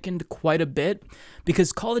has thickened quite a bit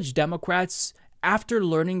because college Democrats, after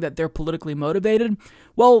learning that they're politically motivated,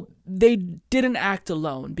 well, they didn't act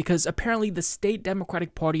alone because apparently the state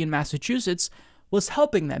Democratic Party in Massachusetts was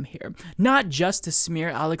helping them here, not just to smear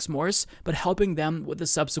Alex Morse, but helping them with the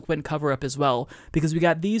subsequent cover-up as well, because we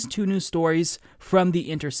got these 2 news stories from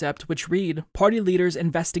The Intercept, which read, party leaders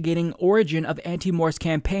investigating origin of anti-Morse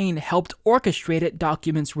campaign helped orchestrate it,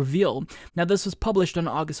 documents reveal. Now, this was published on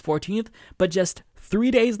August 14th, but just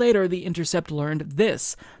 3 days later, The Intercept learned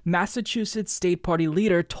this. Massachusetts State Party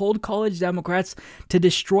leader told college Democrats to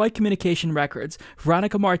destroy communication records.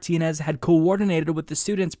 Veronica Martinez had coordinated with the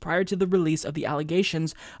students prior to the release of the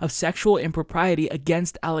allegations of sexual impropriety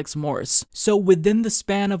against Alex Morse. So within the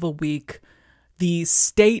span of a week, the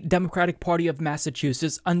State Democratic Party of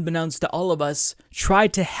Massachusetts, unbeknownst to all of us,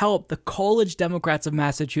 tried to help the college Democrats of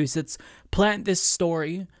Massachusetts plant this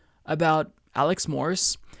story about Alex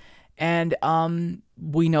Morse. And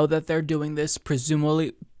we know that they're doing this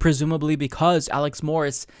presumably because Alex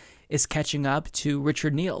Morse is catching up to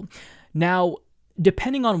Richard Neal. Now,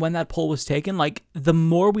 depending on when that poll was taken, like, the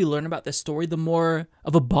more we learn about this story, the more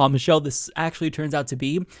of a bombshell this actually turns out to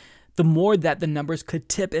be, the more that the numbers could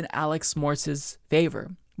tip in Alex Morse's favor,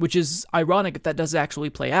 which is ironic if that does actually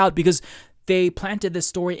play out, because they planted this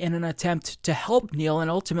story in an attempt to help Neal, and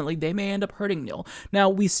ultimately they may end up hurting Neal. Now,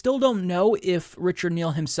 we still don't know if Richard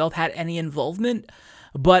Neal himself had any involvement,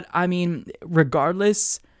 but I mean,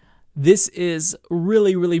 regardless, this is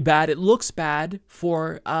really, really bad. It looks bad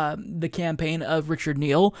for the campaign of Richard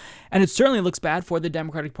Neal, and it certainly looks bad for the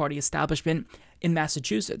Democratic Party establishment in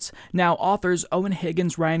Massachusetts. Now, authors Owen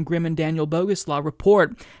Higgins, Ryan Grimm, and Daniel Boguslaw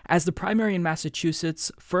report as the primary in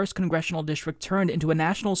Massachusetts' 1st congressional district turned into a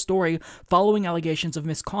national story following allegations of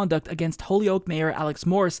misconduct against Holyoke Mayor Alex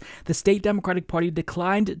Morse, the state Democratic Party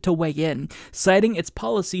declined to weigh in, citing its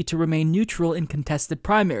policy to remain neutral in contested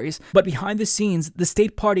primaries. But behind the scenes, the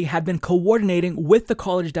state party had been coordinating with the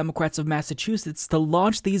college Democrats of Massachusetts to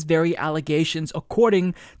launch these very allegations,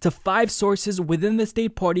 according to 5 sources within the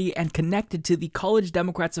state party and connected to the College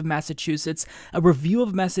Democrats of Massachusetts. A review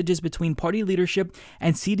of messages between party leadership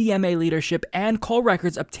and CDMA leadership and call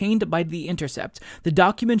records obtained by The Intercept. The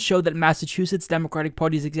documents show that Massachusetts Democratic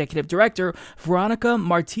Party's executive director, Veronica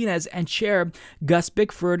Martinez, and chair, Gus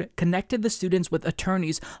Bickford, connected the students with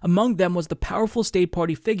attorneys. Among them was the powerful state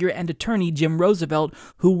party figure and attorney Jim Roosevelt,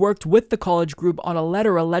 who worked with the college group on a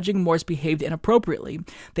letter alleging Morse behaved inappropriately.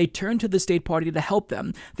 They turned to the state party to help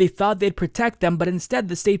them. They thought they'd protect them, but instead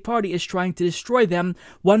the state party is trying to destroy them,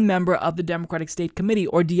 one member of the Democratic State Committee,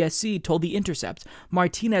 or DSC, told The Intercept.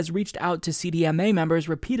 Martinez reached out to CDMA members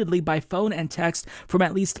repeatedly by phone and text from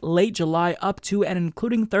at least late July up to and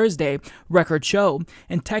including Thursday, records show.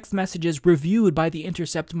 In text messages reviewed by The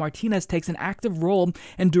Intercept, Martinez takes an active role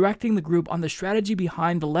in directing the group on the strategy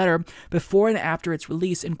behind the letter before and after its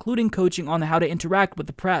release, including coaching on how to interact with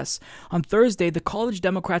the press. On Thursday, the college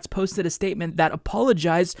Democrats posted a statement that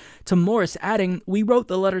apologized to Morse, adding, "We wrote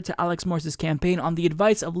the letter to Alex Morse's campaign on the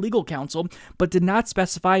advice of legal counsel, but did not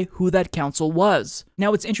specify who that counsel was."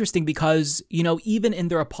 Now, it's interesting because, even in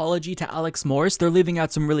their apology to Alex Morse, they're leaving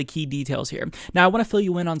out some really key details here. Now, I want to fill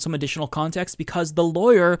you in on some additional context because the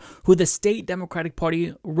lawyer who the state Democratic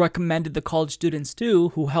Party recommended the college students to,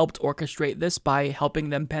 who helped orchestrate this by helping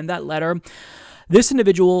them pen that letter, this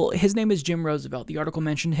individual, his name is Jim Roosevelt. The article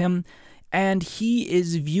mentioned him. And he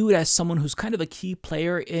is viewed as someone who's kind of a key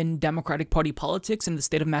player in Democratic Party politics in the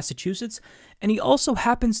state of Massachusetts. And he also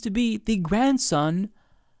happens to be the grandson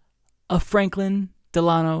of Franklin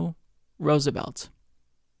Delano Roosevelt.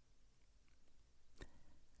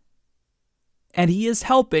 And he is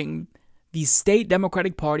helping the state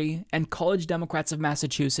Democratic Party and college Democrats of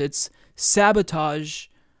Massachusetts sabotage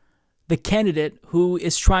the candidate who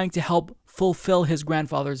is trying to help fulfill his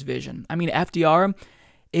grandfather's vision. I mean, FDR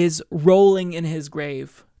is rolling in his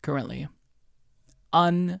grave currently.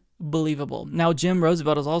 Unbelievable. Now, Jim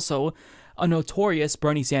Roosevelt is also a notorious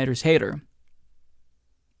Bernie Sanders hater.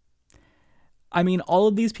 I mean, all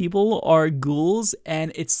of these people are ghouls,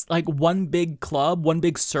 and it's like one big club, one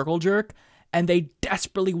big circle jerk, and they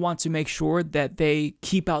desperately want to make sure that they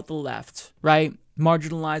keep out the left, right?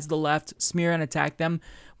 Marginalize the left, smear and attack them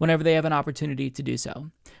whenever they have an opportunity to do so.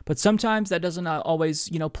 But sometimes that doesn't always,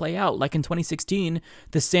 play out. Like in 2016,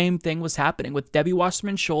 the same thing was happening with Debbie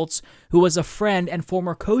Wasserman Schultz, who was a friend and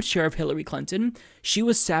former co-chair of Hillary Clinton. She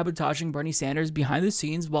was sabotaging Bernie Sanders behind the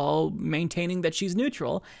scenes while maintaining that she's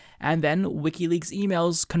neutral. And then WikiLeaks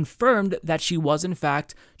emails confirmed that she was, in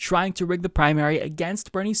fact, trying to rig the primary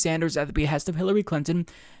against Bernie Sanders at the behest of Hillary Clinton.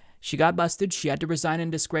 She got busted. She had to resign in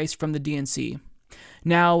disgrace from the DNC.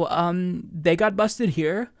 Now, they got busted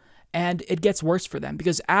here. And it gets worse for them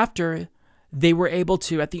because after they were able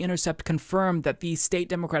to, at The Intercept, confirm that the state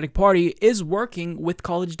Democratic Party is working with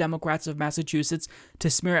college Democrats of Massachusetts to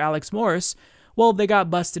smear Alex Morse, well, they got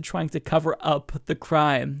busted trying to cover up the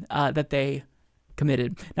crime that they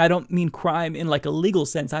committed. Now, I don't mean crime in like a legal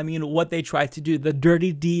sense. I mean what they tried to do, the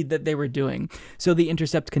dirty deed that they were doing. So The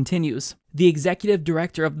Intercept continues. the executive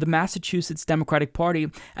director of the Massachusetts Democratic Party,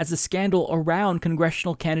 as the scandal around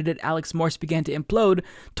congressional candidate Alex Morse began to implode,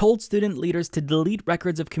 told student leaders to delete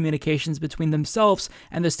records of communications between themselves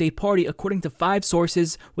and the state party, according to 5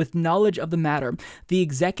 sources with knowledge of the matter. The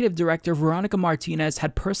executive director, Veronica Martinez,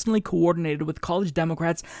 had personally coordinated with college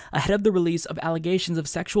Democrats ahead of the release of allegations of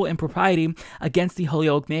sexual impropriety against the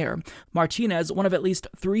Holyoke mayor. Martinez, one of at least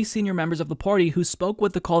 3 senior members of the party who spoke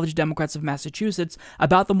with the college Democrats of Massachusetts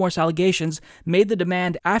about the Morse allegations, made the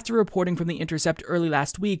demand after reporting from The Intercept early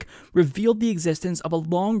last week revealed the existence of a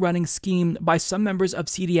long-running scheme by some members of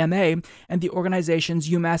CDMA and the organization's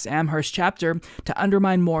UMass Amherst chapter to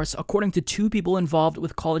undermine Morse, according to 2 people involved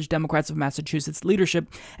with college Democrats of Massachusetts leadership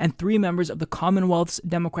and 3 members of the Commonwealth's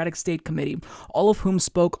Democratic State Committee, all of whom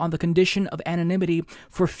spoke on the condition of anonymity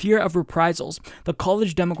for fear of reprisals. The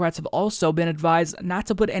college Democrats have also been advised not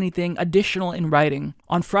to put anything additional in writing.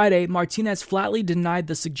 On Friday, Martinez flatly denied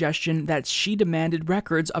the suggestion that she demanded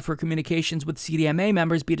records of her communications with CDMA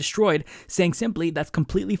members be destroyed, saying simply that's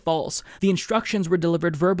completely false. The instructions were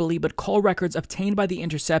delivered verbally, but call records obtained by The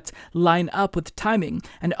Intercept line up with timing,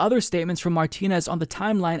 and other statements from Martinez on the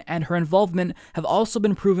timeline and her involvement have also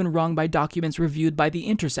been proven wrong by documents reviewed by The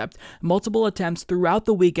Intercept. Multiple attempts throughout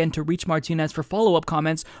the weekend to reach Martinez for follow-up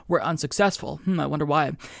comments were unsuccessful. I wonder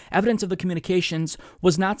why. Evidence of the communications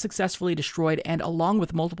was not successfully destroyed, and along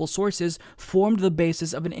with multiple sources, formed the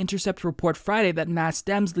basis of an Intercept report Friday that Mass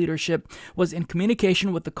Dems leadership was in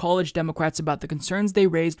communication with the college Democrats about the concerns they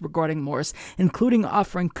raised regarding Morse, including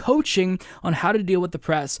offering coaching on how to deal with the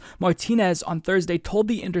press. Martinez on Thursday told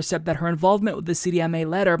The Intercept that her involvement with the CDMA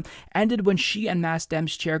letter ended when she and Mass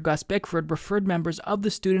Dems chair Gus Bickford referred members of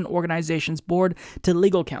the student organization's board to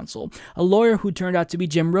legal counsel, a lawyer who turned out to be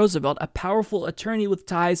Jim Roosevelt, a powerful attorney with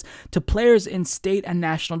ties to players in state and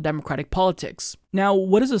national Democratic politics. Now,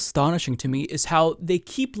 what is astonishing to me is how they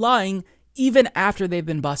keep lying even after they've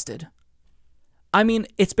been busted. I mean,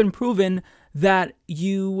 it's been proven that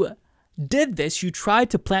you did this, you tried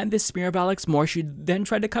to plant this smear of Alex Morse, you then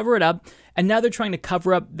tried to cover it up, and now they're trying to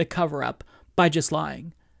cover up the cover-up by just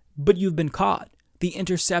lying. But you've been caught. The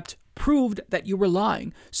Intercept proved that you were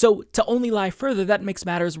lying. So to only lie further, that makes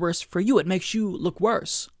matters worse for you. It makes you look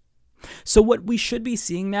worse. So what we should be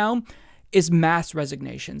seeing now is mass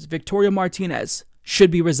resignations. Victoria Martinez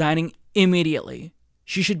should be resigning immediately.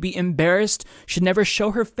 She should be embarrassed, should never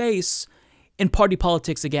show her face in party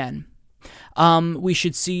politics again. We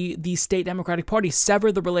should see the state Democratic Party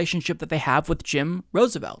sever the relationship that they have with Jim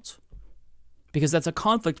Roosevelt, because that's a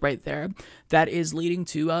conflict right there that is leading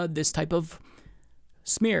to this type of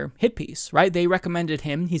smear hit piece, right? They recommended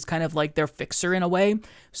him. He's kind of like their fixer in a way.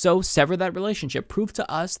 So sever that relationship. Prove to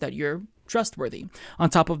us that you're trustworthy. On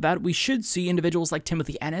top of that, we should see individuals like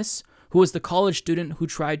Timothy Ennis, who was the college student who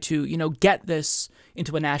tried to, get this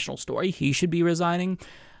into a national story. He should be resigning.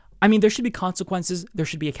 I mean, there should be consequences. There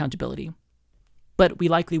should be accountability. But we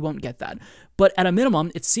likely won't get that. But at a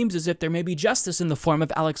minimum, it seems as if there may be justice in the form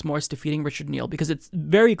of Alex Morse defeating Richard Neal, because it's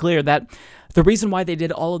very clear that the reason why they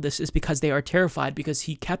did all of this is because they are terrified, because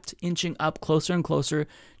he kept inching up closer and closer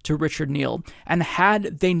to Richard Neal. And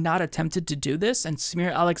had they not attempted to do this and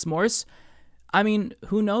smear Alex Morse, I mean,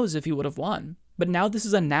 who knows if he would have won. But now this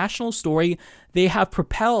is a national story. They have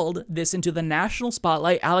propelled this into the national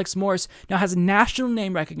spotlight. Alex Morse now has national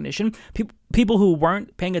name recognition. People who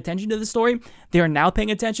weren't paying attention to the story, they are now paying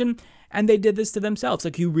attention, and they did this to themselves.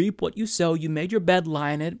 Like, you reap what you sow. You made your bed,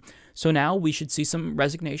 lie in it. So now we should see some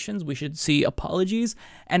resignations. We should see apologies.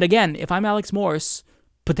 And again, if I'm Alex Morse,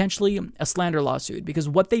 potentially a slander lawsuit, because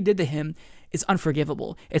what they did to him is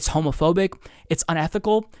unforgivable. It's homophobic. It's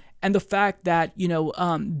unethical. And the fact that,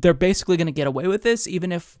 they're basically going to get away with this,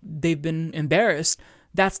 even if they've been embarrassed,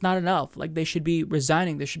 that's not enough. Like, they should be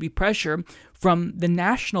resigning. There should be pressure from the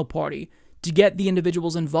national party to get the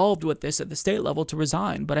individuals involved with this at the state level to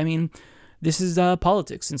resign. But I mean, this is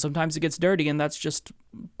politics, and sometimes it gets dirty, and that's just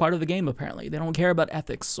part of the game, apparently. They don't care about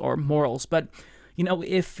ethics or morals. But,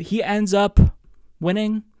 if he ends up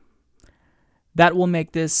winning, that will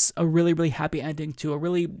make this a really, really happy ending to a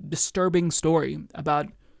really disturbing story about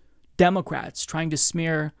Democrats trying to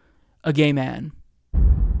smear a gay man.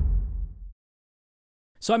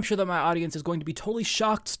 So I'm sure that my audience is going to be totally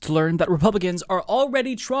shocked to learn that Republicans are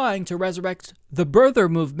already trying to resurrect the birther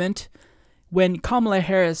movement when Kamala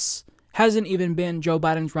Harris hasn't even been Joe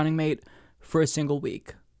Biden's running mate for a single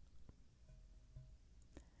week.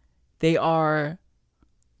 They are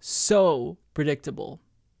so predictable.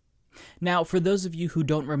 Now, for those of you who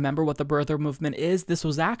don't remember what the birther movement is, this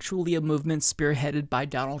was actually a movement spearheaded by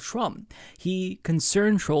Donald Trump. He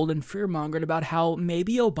concern trolled and fear-mongered about how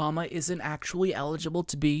maybe Obama isn't actually eligible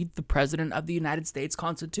to be the president of the United States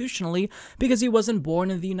constitutionally because he wasn't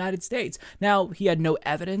born in the United States. Now, he had no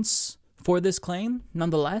evidence for this claim.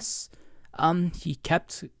 Nonetheless, he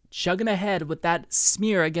kept chugging ahead with that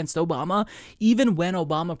smear against Obama. Even when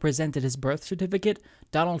Obama presented his birth certificate,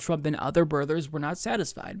 Donald Trump and other birthers were not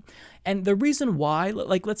satisfied. And the reason why,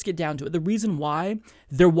 let's get down to it. The reason why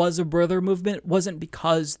there was a birther movement wasn't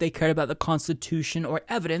because they cared about the Constitution or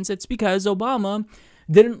evidence. It's because Obama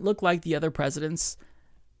didn't look like the other presidents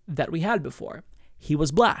that we had before. He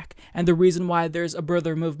was black. And the reason why there's a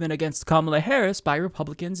birther movement against Kamala Harris by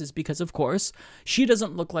Republicans is because, of course, she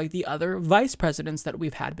doesn't look like the other vice presidents that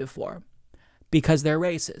we've had before. Because they're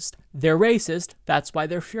racist. They're racist. That's why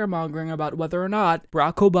they're fear-mongering about whether or not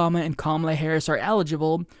Barack Obama and Kamala Harris are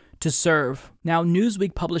eligible to serve. Now,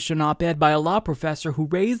 Newsweek published an op-ed by a law professor who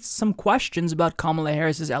raised some questions about Kamala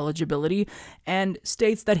Harris's eligibility and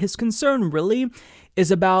states that his concern really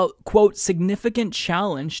is about, quote, significant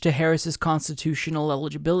challenge to Harris's constitutional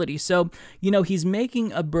eligibility. So, he's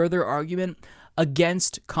making a birther argument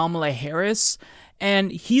against Kamala Harris,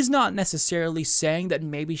 and he's not necessarily saying that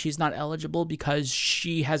maybe she's not eligible because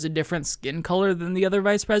she has a different skin color than the other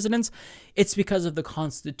vice presidents. It's because of the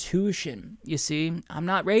Constitution. You see, I'm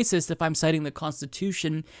not racist if I'm citing the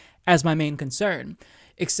Constitution as my main concern,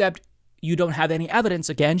 except you don't have any evidence.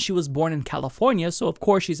 Again, she was born in California, so of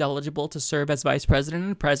course she's eligible to serve as vice president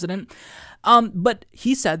and president. But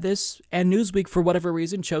he said this, and Newsweek, for whatever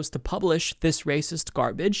reason, chose to publish this racist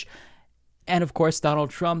garbage. And of course, Donald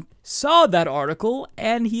Trump saw that article,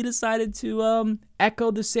 and he decided to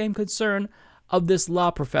echo the same concern of this law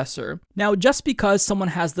professor. Now, just because someone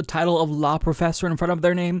has the title of law professor in front of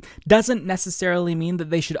their name doesn't necessarily mean that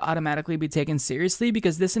they should automatically be taken seriously,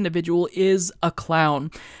 because this individual is a clown.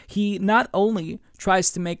 He not only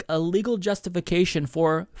tries to make a legal justification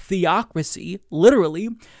for theocracy, literally,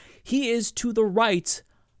 he is to the right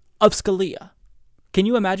of Scalia. Can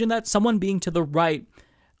you imagine that? Someone being to the right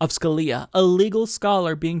of Scalia, a legal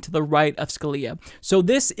scholar being to the right of Scalia. So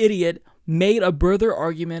this idiot made a birther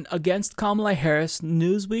argument against Kamala Harris.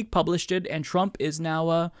 Newsweek published it, and Trump is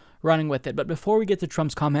now running with it. But before we get to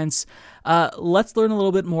Trump's comments, let's learn a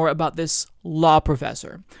little bit more about this law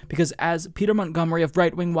professor. Because as Peter Montgomery of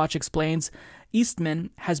Right Wing Watch explains,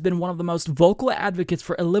 Eastman has been one of the most vocal advocates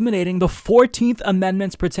for eliminating the 14th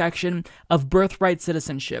Amendment's protection of birthright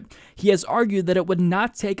citizenship. He has argued that it would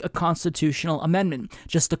not take a constitutional amendment,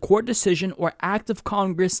 just a court decision or act of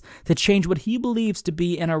Congress to change what he believes to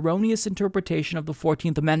be an erroneous interpretation of the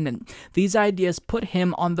 14th Amendment. These ideas put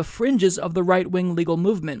him on the fringes of the right-wing legal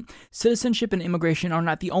movement. Citizenship and immigration are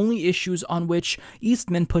not the only issues on which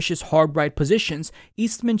Eastman pushes hard right positions.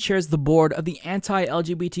 Eastman chairs the board of the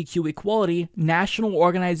anti-LGBTQ equality National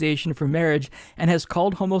Organization for Marriage and has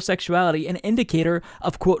called homosexuality an indicator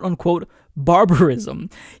of quote-unquote barbarism.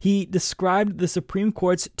 He described the Supreme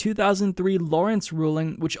Court's 2003 Lawrence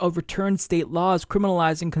ruling, which overturned state laws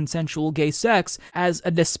criminalizing consensual gay sex, as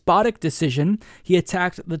a despotic decision. He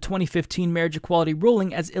attacked the 2015 marriage equality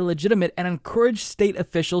ruling as illegitimate and encouraged state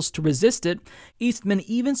officials to resist it. Eastman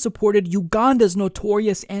even supported Uganda's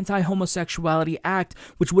notorious Anti-Homosexuality Act,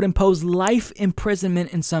 which would impose life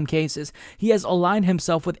imprisonment in some cases. He has aligned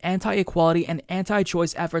himself with anti-equality and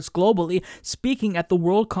anti-choice efforts globally, speaking at the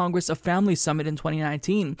World Congress of Family Summit in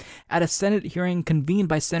 2019. At a Senate hearing convened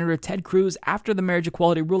by Senator Ted Cruz after the marriage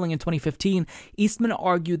equality ruling in 2015, Eastman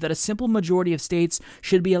argued that a simple majority of states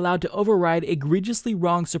should be allowed to override egregiously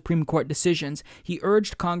wrong Supreme Court decisions. He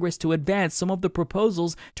urged Congress to advance some of the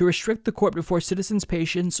proposals to restrict the court before citizens'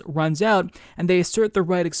 patience runs out, and they assert the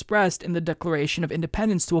right expressed in the Declaration of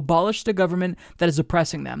Independence to abolish the government that is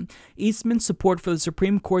oppressing them. Eastman's support for the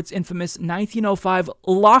Supreme Court's infamous 1905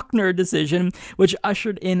 Lochner decision, which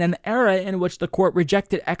ushered in an era in which the court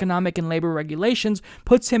rejected economic and labor regulations,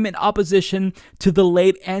 puts him in opposition to the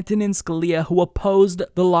late Antonin Scalia, who opposed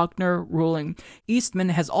the Lochner ruling. Eastman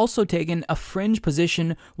has also taken a fringe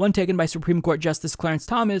position, one taken by Supreme Court Justice Clarence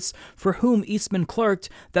Thomas, for whom Eastman clerked,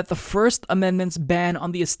 that the First Amendment's ban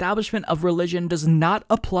on the establishment of religion does not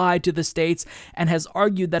apply to the states, and has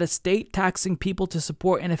argued that a state taxing people to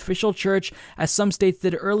support an official church, as some states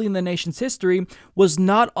did early in the nation's history, was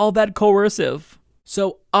not all that coercive.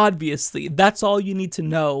 So obviously, that's all you need to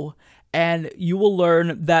know, and you will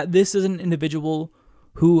learn that this is an individual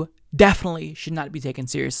who definitely should not be taken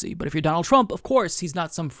seriously. But if you're Donald Trump, of course, he's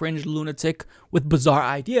not some fringe lunatic with bizarre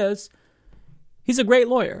ideas. He's a great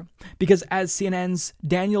lawyer because, as CNN's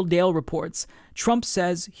Daniel Dale reports, Trump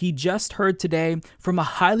says he just heard today from a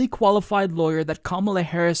highly qualified lawyer that Kamala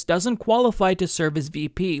Harris doesn't qualify to serve as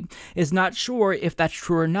VP. Is not sure if that's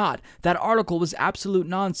true or not. That article was absolute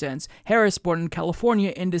nonsense. Harris, born in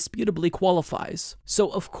California, indisputably qualifies. So,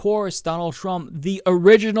 of course, Donald Trump, the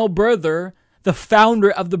original birther, the founder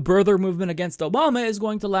of the birther movement against Obama, is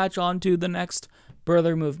going to latch on to the next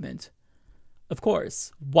birther movement. Of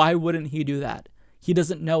course. Why wouldn't he do that? He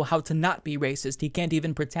doesn't know how to not be racist. He can't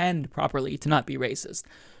even pretend properly to not be racist.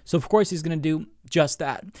 So, of course, he's going to do just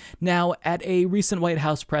that. Now, at a recent White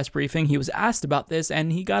House press briefing, he was asked about this,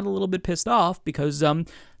 and he got a little bit pissed off because the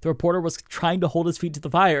reporter was trying to hold his feet to the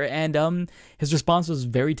fire, and his response was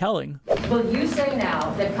very telling. Will you say now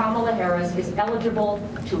that Kamala Harris is eligible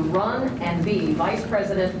to run and be vice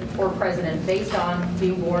president or president based on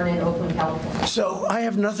being born in Oakland, California? So I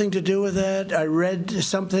have nothing to do with that. I read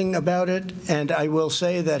something about it, and I will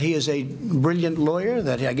say that he is a brilliant lawyer,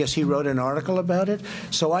 that I guess he wrote an article about it.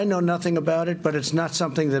 So I know nothing about it, but it's not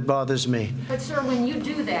something that bothers me. But, sir, when you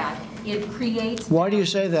do that, it creates... Why do you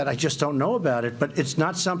say that? I just don't know about it, but it's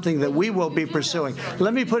not something that we will be pursuing.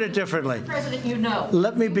 Let me put it differently. President, you know.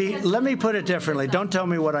 Let me put it differently. Don't tell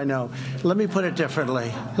me what I know. Let me put it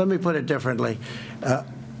differently.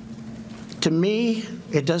 To me,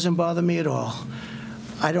 it doesn't bother me at all.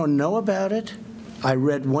 I don't know about it. I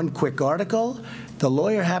read one quick article. The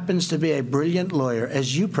lawyer happens to be a brilliant lawyer,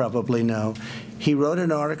 as you probably know. He wrote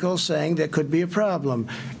an article saying there could be a problem.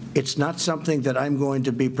 It's not something that I'm going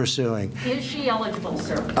to be pursuing. Is she eligible,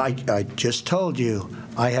 sir? I just told you.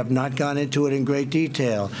 I have not gone into it in great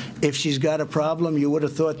detail. If she's got a problem, you would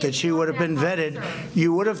have thought that she would have been vetted.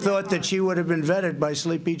 You would have thought that she would have been vetted by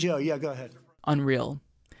Sleepy Joe. Yeah, go ahead. Unreal.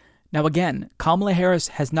 Now, again, Kamala Harris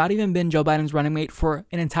has not even been Joe Biden's running mate for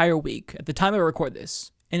an entire week. At the time I record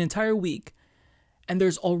this, an entire week. And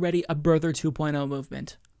there's already a Birther 2.0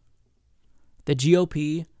 movement. The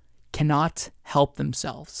GOP cannot help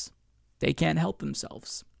themselves. They can't help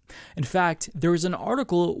themselves. In fact, there was an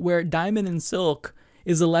article where Diamond and Silk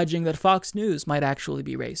is alleging that Fox News might actually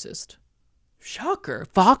be racist. Shocker.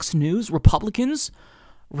 Fox News, Republicans,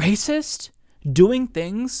 racist, doing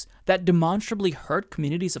things that demonstrably hurt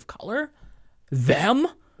communities of color? Them?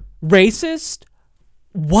 Racist?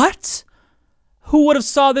 What? Who would have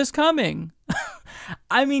saw this coming?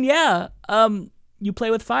 I mean, yeah, you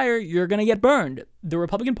play with fire, you're going to get burned. The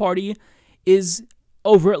Republican Party is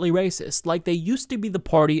overtly racist. Like, they used to be the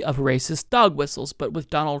party of racist dog whistles, but with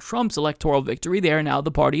Donald Trump's electoral victory, they are now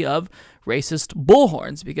the party of racist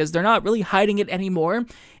bullhorns because they're not really hiding it anymore.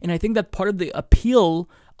 And I think that part of the appeal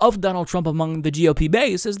of Donald Trump among the GOP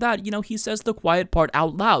base is that, you know, he says the quiet part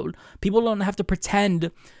out loud. People don't have to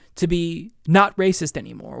pretend to be not racist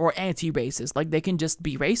anymore or anti-racist. Like, they can just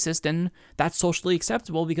be racist and that's socially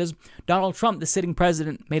acceptable because Donald Trump, the sitting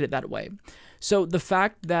president, made it that way. So the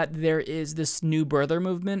fact that there is this new birther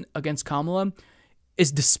movement against Kamala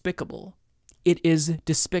is despicable. It is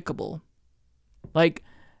despicable. Like,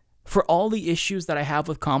 for all the issues that I have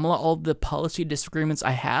with Kamala, all the policy disagreements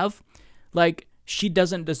I have, like, she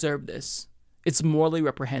doesn't deserve this. It's morally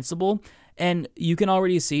reprehensible. And you can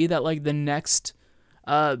already see that, like, the next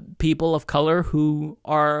people of color who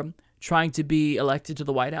are trying to be elected to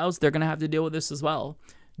the White House, they're going to have to deal with this as well.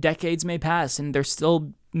 Decades may pass, and there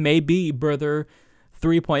still may be birther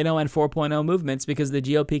 3.0 and 4.0 movements because the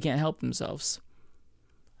GOP can't help themselves.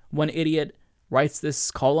 One idiot writes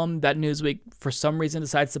this column that Newsweek, for some reason,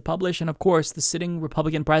 decides to publish, and of course, the sitting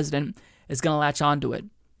Republican president is going to latch onto it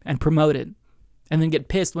and promote it, and then get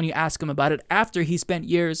pissed when you ask him about it after he spent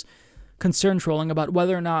years concern trolling about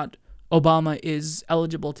whether or not Obama is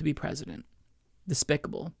eligible to be president.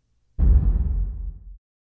 Despicable.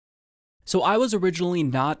 So I was originally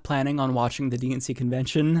not planning on watching the DNC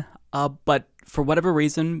convention, but for whatever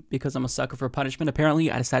reason, because I'm a sucker for punishment,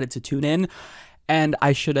 apparently I decided to tune in, and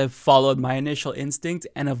I should have followed my initial instinct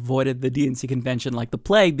and avoided the DNC convention like the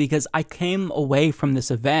plague, because I came away from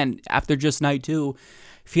this event after just night 2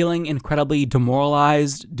 feeling incredibly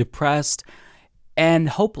demoralized, depressed, and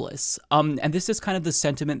hopeless. And this is kind of the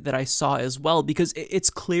sentiment that I saw as well, because it's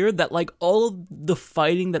clear that, like, all of the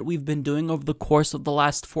fighting that we've been doing over the course of the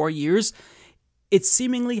last 4 years, it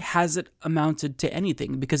seemingly hasn't amounted to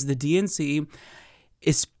anything, because the DNC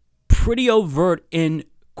is pretty overt in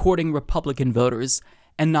courting Republican voters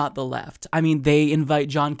and not the left. I mean, they invite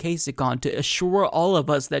John Kasich on to assure all of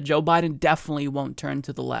us that Joe Biden definitely won't turn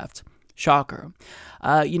to the left. Shocker.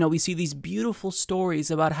 We see these beautiful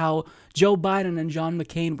stories about how Joe Biden and John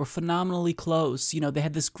McCain were phenomenally close. They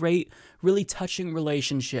had this great, really touching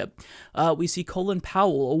relationship. We see Colin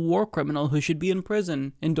Powell, a war criminal who should be in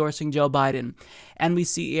prison, endorsing Joe Biden. And we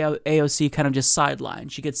see AOC kind of just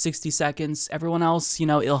sidelined. She gets 60 seconds. Everyone else,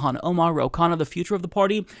 Ilhan Omar, Ro Khanna, the future of the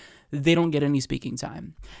party, they don't get any speaking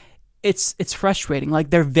time. It's frustrating. Like,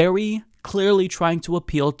 they're very clearly trying to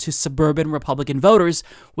appeal to suburban Republican voters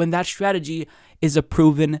when that strategy is a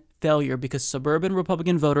proven failure, because suburban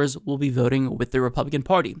Republican voters will be voting with the Republican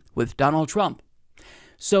Party, with Donald Trump.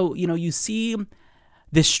 So, you see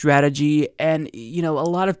this strategy and, a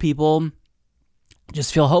lot of people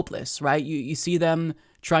just feel hopeless, right? You see them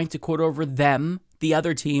trying to court over them, the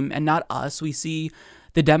other team, and not us. We see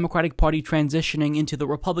the Democratic Party transitioning into the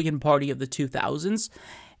Republican Party of the 2000s.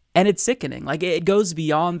 And it's sickening. Like, it goes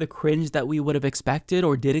beyond the cringe that we would have expected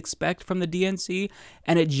or did expect from the DNC,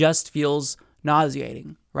 and it just feels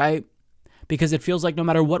nauseating, right? Because it feels like no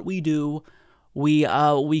matter what we do,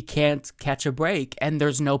 we can't catch a break, and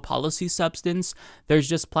there's no policy substance. There's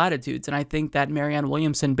just platitudes, and I think that Marianne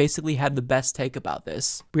Williamson basically had the best take about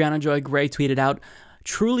this. Brianna Joy Gray tweeted out,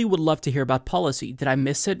 "Truly would love to hear about policy. Did I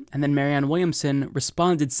miss it?" And then Marianne Williamson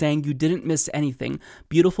responded saying, "You didn't miss anything.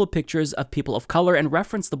 Beautiful pictures of people of color," and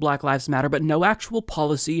referenced the Black Lives Matter, but no actual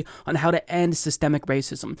policy on how to end systemic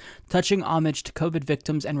racism. Touching homage to COVID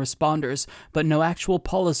victims and responders, but no actual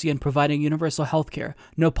policy in providing universal health care.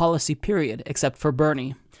 No policy, period, except for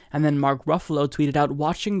Bernie. And then Mark Ruffalo tweeted out,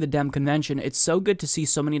 "Watching the Dem convention, it's so good to see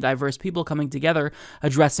so many diverse people coming together,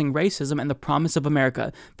 addressing racism and the promise of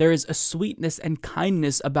America. There is a sweetness and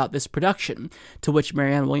kindness about this production." To which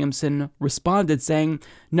Marianne Williamson responded saying,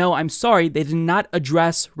 "No, I'm sorry, they did not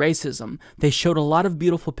address racism. They showed a lot of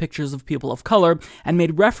beautiful pictures of people of color and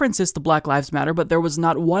made references to Black Lives Matter, but there was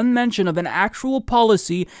not one mention of an actual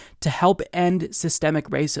policy to help end systemic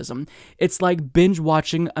racism. It's like binge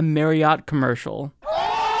watching a Marriott commercial."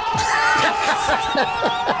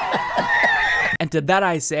 And to that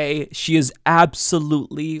I say, she is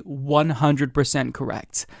absolutely 100%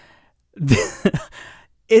 correct. This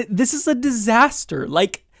is a disaster.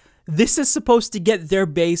 Like, this is supposed to get their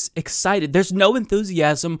base excited. There's no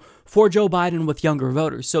enthusiasm for Joe Biden with younger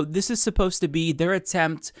voters. So this is supposed to be their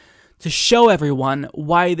attempt to show everyone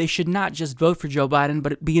why they should not just vote for Joe Biden,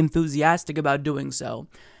 but be enthusiastic about doing so.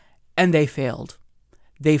 And they failed.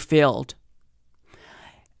 They failed.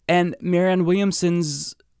 And Marianne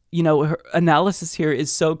Williamson's, her analysis here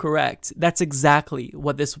is so correct. That's exactly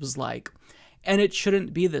what this was like. And it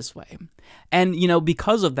shouldn't be this way. And,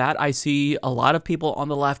 because of that, I see a lot of people on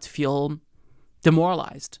the left feel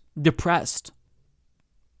demoralized, depressed,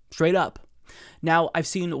 straight up. Now, I've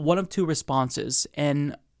seen one of two responses,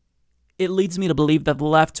 and it leads me to believe that the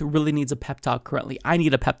left really needs a pep talk currently. I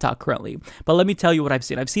need a pep talk currently. But let me tell you what I've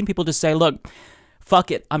seen. I've seen people just say, look,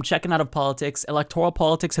 fuck it, I'm checking out of politics. Electoral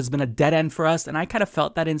politics has been a dead end for us, and I kind of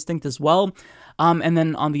felt that instinct as well. And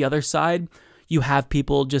then on the other side, you have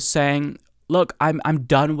people just saying, look, I'm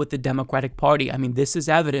done with the Democratic Party. I mean, this is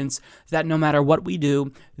evidence that no matter what we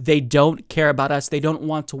do, they don't care about us. They don't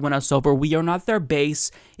want to win us over. We are not their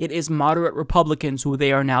base. It is moderate Republicans who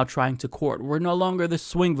they are now trying to court. We're no longer the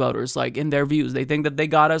swing voters, like, in their views. They think that they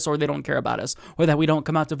got us, or they don't care about us, or that we don't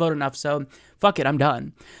come out to vote enough. So fuck it, I'm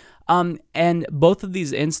done. And both of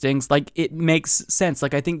these instincts, like, it makes sense.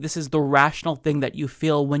 Like, I think this is the rational thing that you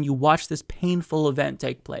feel when you watch this painful event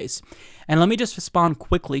take place. And let me just respond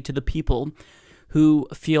quickly to the people who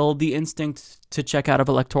feel the instinct to check out of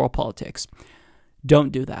electoral politics. Don't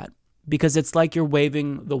do that, because it's like you're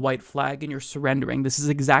waving the white flag and you're surrendering. This is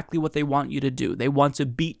exactly what they want you to do. They want to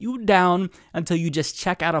beat you down until you just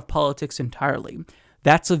check out of politics entirely.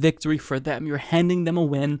 That's a victory for them. You're handing them a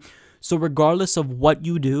win. So regardless of what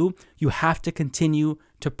you do, you have to continue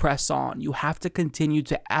to press on. You have to continue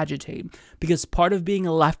to agitate, because part of being a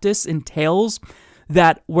leftist entails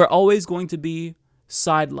that we're always going to be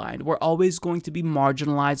sidelined. We're always going to be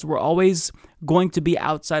marginalized. We're always going to be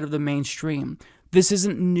outside of the mainstream. This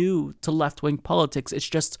isn't new to left-wing politics. It's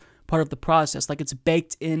just part of the process. Like, it's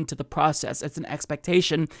baked into the process. It's an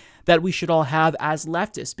expectation that we should all have as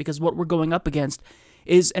leftists, because what we're going up against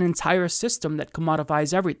is an entire system that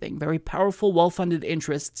commodifies everything. Very powerful, well-funded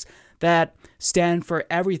interests that stand for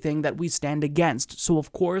everything that we stand against. So,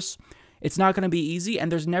 of course, it's not going to be easy,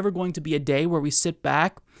 and there's never going to be a day where we sit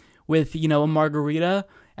back with, a margarita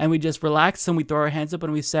and we just relax and we throw our hands up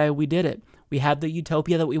and we say, we did it. We had the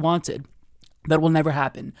utopia that we wanted. That will never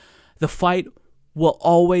happen. The fight will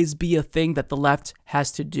always be a thing that the left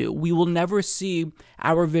has to do. We will never see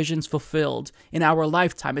our visions fulfilled in our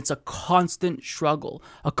lifetime. It's a constant struggle,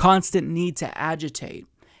 a constant need to agitate.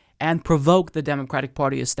 and provoke the Democratic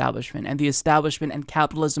Party establishment and the establishment and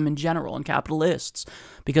capitalism in general and capitalists,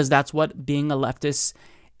 because that's what being a leftist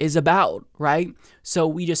is about, right? So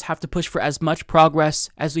we just have to push for as much progress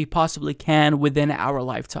as we possibly can within our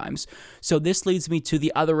lifetimes. So this leads me to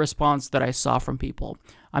the other response that I saw from people.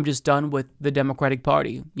 I'm just done with the Democratic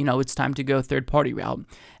Party. It's time to go third party route.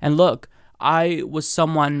 And look, I was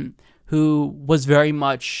someone who was very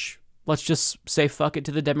much, let's just say fuck it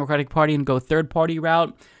to the Democratic Party and go third party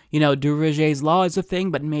route. Duverger's law is a thing,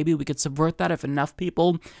 but maybe we could subvert that if enough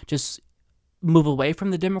people just move away from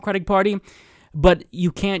the Democratic Party. But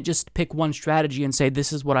you can't just pick one strategy and say,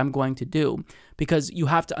 this is what I'm going to do, because you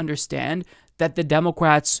have to understand that the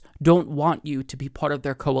Democrats don't want you to be part of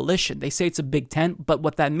their coalition. They say it's a big tent, but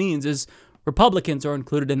what that means is Republicans are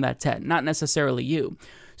included in that tent, not necessarily you.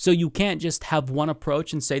 So you can't just have one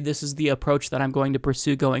approach and say, this is the approach that I'm going to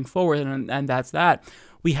pursue going forward, and that's that.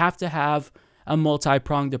 We have to have a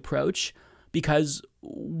multi-pronged approach, because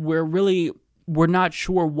we're not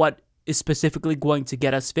sure what is specifically going to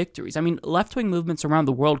get us victories. I mean, left-wing movements around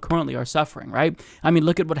the world currently are suffering, right? I mean,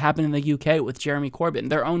 look at what happened in the UK with Jeremy Corbyn.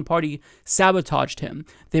 Their own party sabotaged him.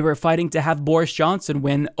 They were fighting to have Boris Johnson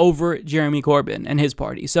win over Jeremy Corbyn and his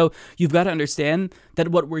party. So you've got to understand that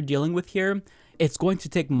what we're dealing with here, it's going to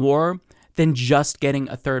take more than just getting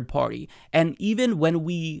a third party. And even when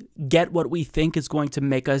we get what we think is going to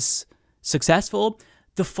make us successful,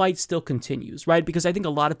 the fight still continues, right? Because I think a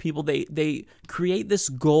lot of people, they create this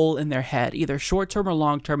goal in their head, either short-term or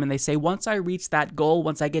long-term, and they say, once I reach that goal,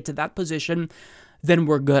 once I get to that position, then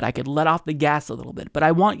we're good. I could let off the gas a little bit. But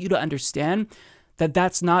I want you to understand that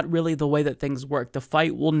that's not really the way that things work. The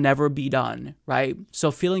fight will never be done, right?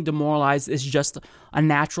 So feeling demoralized is just a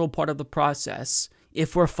natural part of the process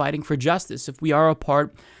if we're fighting for justice, if we are a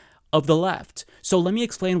part of the left. So let me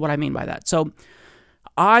explain what I mean by that. So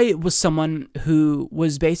I was someone who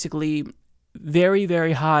was basically very,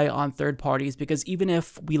 very high on third parties, because even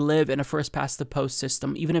if we live in a first-past-the-post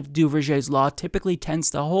system, even if Duverger's law typically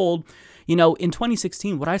tends to hold, in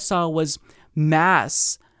 2016, what I saw was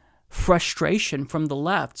mass frustration from the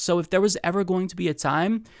left. So if there was ever going to be a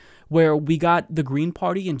time where we got the Green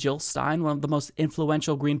Party and Jill Stein, one of the most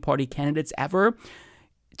influential Green Party candidates ever,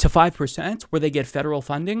 to 5%, where they get federal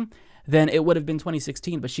funding, then it would have been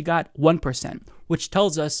 2016, but she got 1%, which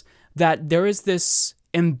tells us that there is this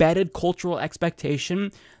embedded cultural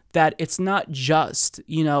expectation that it's not just,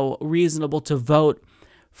 reasonable to vote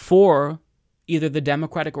for either the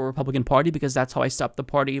Democratic or Republican Party, because that's how I stopped the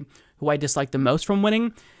party who I dislike the most from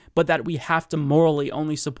winning, but that we have to morally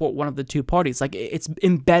only support one of the two parties. Like, it's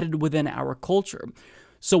embedded within our culture.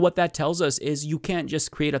 So what that tells us is you can't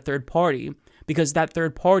just create a third party, because that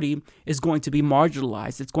third party is going to be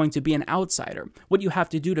marginalized. It's going to be an outsider. What you have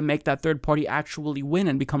to do to make that third party actually win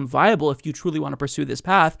and become viable, if you truly want to pursue this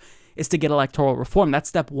path, is to get electoral reform. That's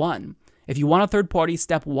step one. If you want a third party,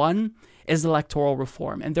 step one is electoral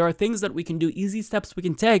reform. And there are things that we can do, easy steps we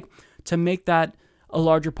can take to make that a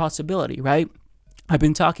larger possibility, right? I've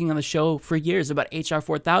been talking on the show for years about HR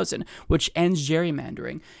 4000, which ends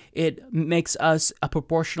gerrymandering. It makes us a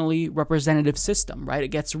proportionally representative system, right? It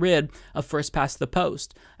gets rid of first past the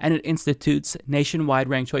post, and it institutes nationwide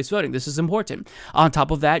ranked choice voting. This is important. On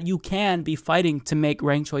top of that, you can be fighting to make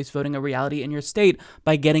ranked choice voting a reality in your state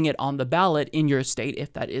by getting it on the ballot in your state,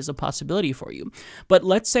 if that is a possibility for you. But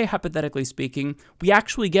let's say, hypothetically speaking, we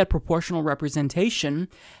actually get proportional representation,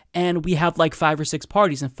 and we have like 5 or 6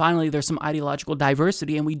 parties, and finally there's some ideological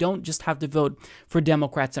diversity, and we don't just have to vote for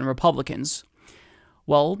Democrats and Republicans.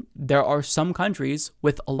 Well, there are some countries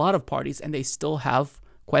with a lot of parties, and they still have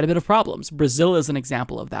quite a bit of problems. Brazil is an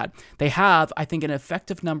example of that. They have, I think, an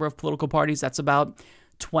effective number of political parties that's about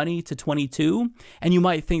 20 to 22, and you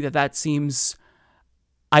might think that that seems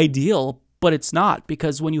ideal, but it's not,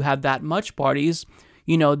 because when you have that much parties,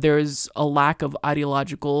 there's a lack of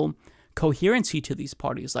ideological coherency to these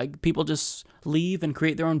parties. Like, people just leave and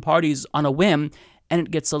create their own parties on a whim, and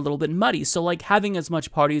it gets a little bit muddy. So like, having as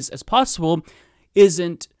much parties as possible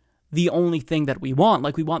isn't the only thing that we want.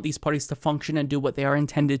 Like, we want these parties to function and do what they are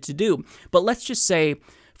intended to do. But let's just say,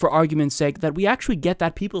 for argument's sake, that we actually get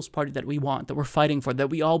that People's Party that we want, that we're fighting for, that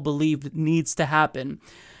we all believe needs to happen.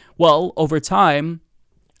 Well, over time,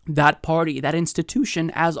 that party, that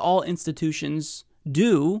institution, as all institutions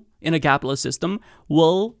do in a capitalist system,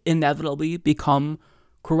 will inevitably become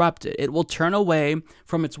corrupted. It will turn away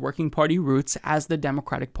from its working party roots, as the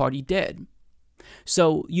Democratic Party did.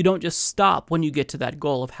 So you don't just stop when you get to that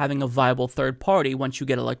goal of having a viable third party once you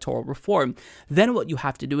get electoral reform. Then what you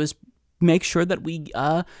have to do is make sure that we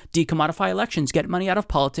decommodify elections, get money out of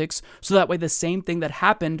politics, so that way the same thing that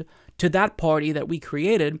happened to that party that we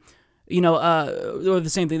created or the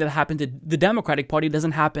same thing that happened to the Democratic Party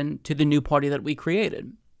doesn't happen to the new party that we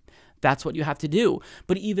created. That's what you have to do.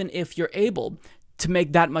 But even if you're able to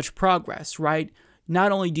make that much progress, right?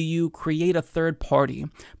 Not only do you create a third party,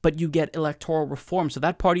 but you get electoral reform. So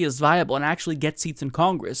that party is viable and actually gets seats in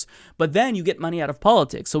Congress. But then you get money out of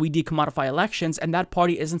politics. So we decommodify elections, and that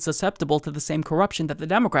party isn't susceptible to the same corruption that the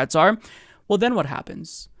Democrats are. Well, then what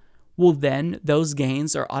happens? Well, then those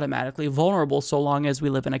gains are automatically vulnerable so long as we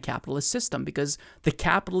live in a capitalist system, because the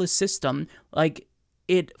capitalist system,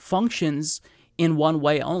 it functions in one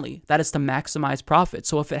way only. That is to maximize profit.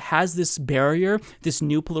 So if it has this barrier, this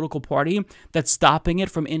new political party that's stopping it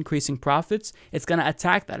from increasing profits, it's going to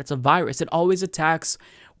attack that. It's a virus. It always attacks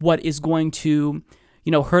what is going to,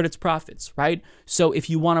 hurt its profits, right? So if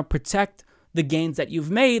you want to protect the gains that you've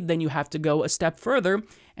made, then you have to go a step further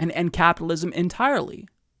and end capitalism entirely.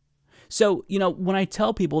 So, when I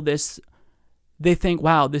tell people this, they think,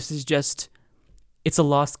 wow, it's a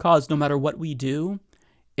lost cause. No matter what we do,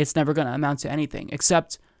 it's never going to amount to anything.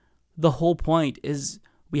 Except the whole point is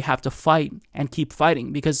we have to fight and keep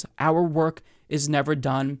fighting, because our work is never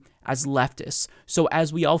done as leftists. So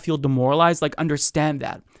as we all feel demoralized, understand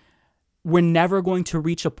that. We're never going to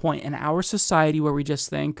reach a point in our society where we just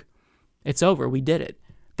think, it's over, we did it.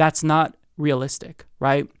 That's not realistic,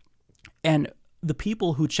 right? And the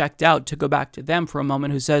people who checked out, to go back to them for a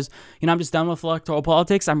moment, who says, I'm just done with electoral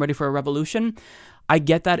politics, I'm ready for a revolution. I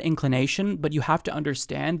get that inclination, but you have to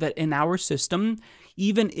understand that in our system,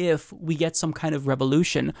 even if we get some kind of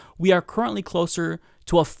revolution, we are currently closer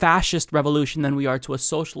to a fascist revolution than we are to a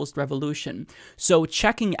socialist revolution. So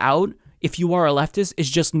checking out, if you are a leftist, is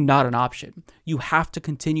just not an option. You have to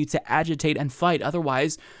continue to agitate and fight.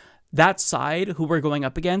 Otherwise, that side who we're going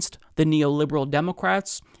up against, the neoliberal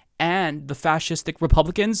Democrats and the fascistic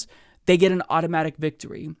Republicans, they get an automatic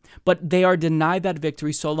victory. But they are denied that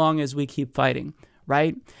victory so long as we keep fighting,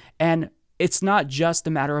 right? And it's not just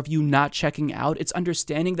a matter of you not checking out. It's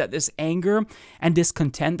understanding that this anger and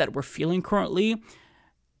discontent that we're feeling currently,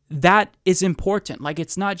 that is important.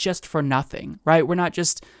 It's not just for nothing, right? We're not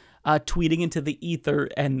just tweeting into the ether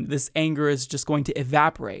and this anger is just going to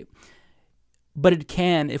evaporate. But it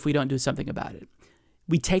can if we don't do something about it.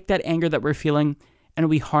 We take that anger that we're feeling and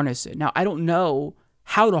we harness it. Now, I don't know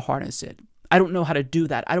how to harness it. I don't know how to do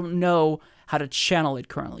that. I don't know how to channel it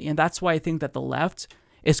currently. And that's why I think that the left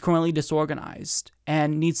is currently disorganized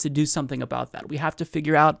and needs to do something about that. We have to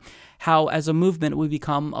figure out how, as a movement, we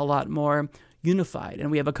become a lot more unified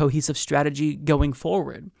and we have a cohesive strategy going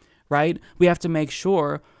forward, right? We have to make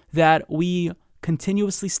sure that we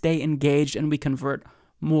continuously stay engaged and we convert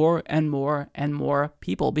more and more and more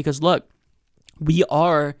people. Because look, we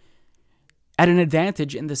are at an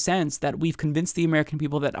advantage in the sense that we've convinced the American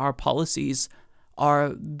people that our policies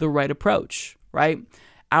are the right approach, right?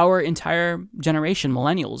 Our entire generation,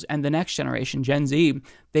 millennials, and the next generation, Gen Z,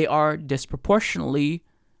 they are disproportionately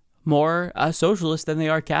more socialist than they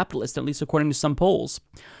are capitalist, at least according to some polls.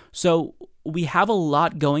 So we have a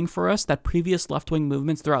lot going for us that previous left-wing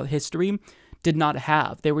movements throughout history did not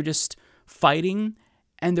have. They were just fighting,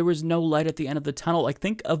 and there was no light at the end of the tunnel.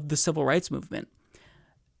 Think of the civil rights movement.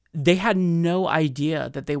 They had no idea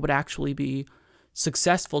that they would actually be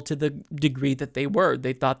successful to the degree that they were.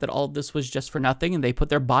 They thought that all of this was just for nothing, and they put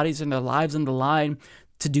their bodies and their lives on the line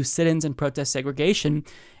to do sit-ins and protest segregation,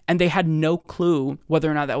 and they had no clue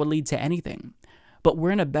whether or not that would lead to anything. But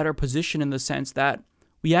we're in a better position in the sense that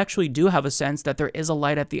we actually do have a sense that there is a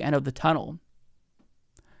light at the end of the tunnel.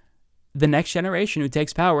 The next generation who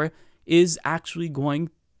takes power is actually going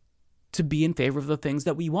to be in favor of the things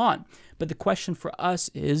that we want. But the question for us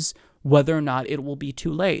is whether or not it will be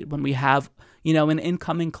too late when we have, an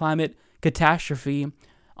incoming climate catastrophe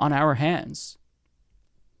on our hands.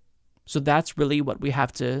 So that's really what we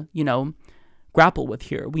have to, grapple with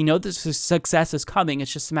here. We know this success is coming.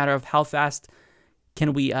 It's just a matter of how fast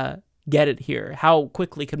can we get it here? How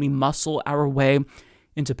quickly can we muscle our way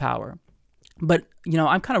into power? But,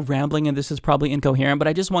 I'm kind of rambling and this is probably incoherent, but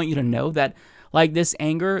I just want you to know that this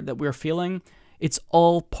anger that we're feeling, it's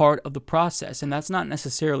all part of the process. And that's not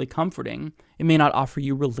necessarily comforting. It may not offer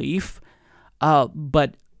you relief,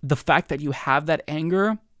 but the fact that you have that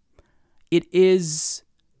anger, it is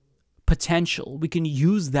potential. We can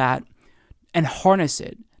use that and harness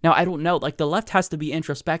it. Now, I don't know, the left has to be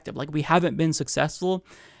introspective. We haven't been successful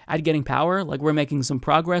at getting power. We're making some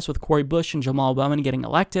progress with Cori Bush and Jamal Bowman getting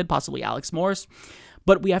elected, possibly Alex Morse.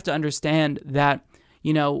 But we have to understand that,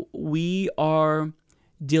 we are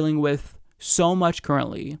dealing with so much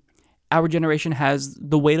currently. Our generation has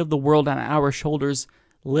the weight of the world on our shoulders,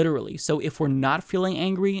 literally. So if we're not feeling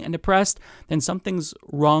angry and depressed, then something's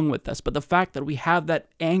wrong with us. But the fact that we have that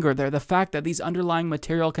anger there, the fact that these underlying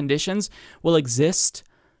material conditions will exist,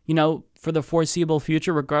 you know, for the foreseeable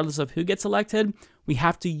future, regardless of who gets elected, we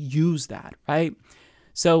have to use that, right?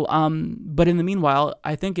 So, but in the meanwhile,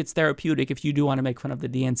 I think it's therapeutic if you do want to make fun of the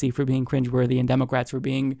DNC for being cringeworthy and Democrats for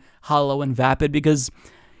being hollow and vapid, because,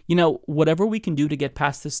 you know, whatever we can do to get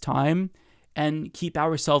past this time and keep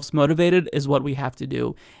ourselves motivated is what we have to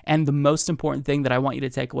do. And the most important thing that I want you to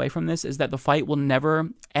take away from this is that the fight will never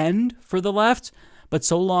end for the left, but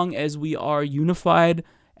so long as we are unified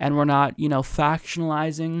and we're not, you know,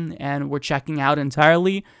 factionalizing and we're checking out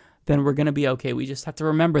entirely, then we're going to be okay. We just have to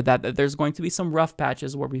remember that there's going to be some rough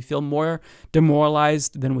patches where we feel more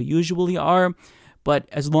demoralized than we usually are. But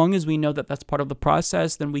as long as we know that that's part of the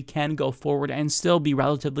process, then we can go forward and still be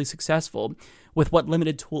relatively successful with what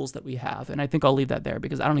limited tools that we have. And I think I'll leave that there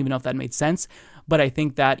because I don't even know if that made sense. But I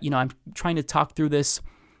think that, you know, I'm trying to talk through this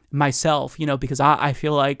myself, you know, because I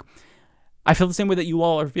feel like I feel the same way that you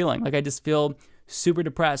all are feeling. Like I just feel super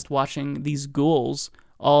depressed watching these ghouls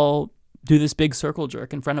all do this big circle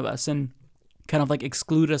jerk in front of us and kind of like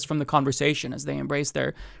exclude us from the conversation as they embrace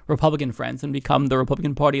their Republican friends and become the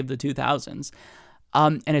Republican Party of the 2000s.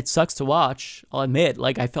 And it sucks to watch, I'll admit.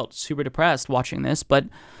 Like, I felt super depressed watching this, but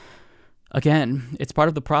again, it's part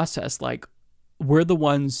of the process. Like, we're the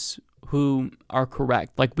ones who are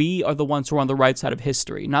correct. Like, we are the ones who are on the right side of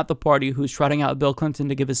history, not the party who's trotting out Bill Clinton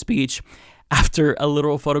to give a speech after a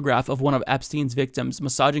literal photograph of one of Epstein's victims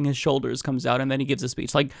massaging his shoulders comes out and then he gives a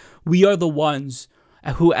speech. Like, we are the ones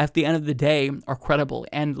who, at the end of the day, are credible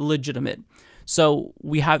and legitimate. So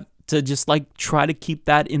we have to just, like, try to keep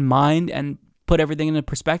that in mind and put everything into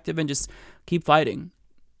perspective and just keep fighting.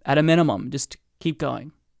 At a minimum, just keep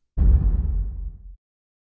going.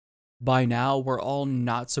 By now, we're all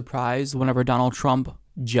not surprised whenever Donald Trump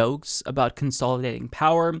jokes about consolidating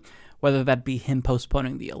power, whether that be him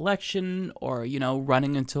postponing the election or, you know,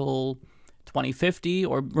 running until 2050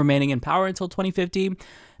 or remaining in power until 2050,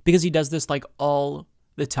 because he does this like all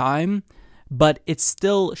the time. But it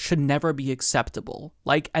still should never be acceptable.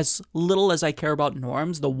 Like, as little as I care about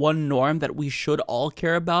norms, the one norm that we should all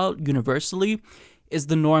care about universally is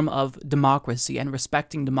the norm of democracy and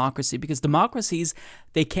respecting democracy, because democracies,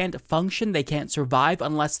 they can't function, they can't survive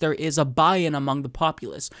unless there is a buy-in among the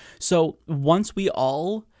populace. So once we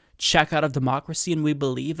all check out of democracy and we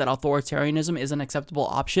believe that authoritarianism is an acceptable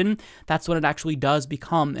option, that's when it actually does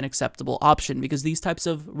become an acceptable option, because these types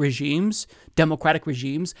of regimes, democratic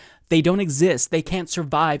regimes, they don't exist. They can't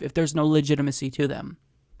survive if there's no legitimacy to them.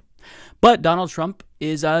 But Donald Trump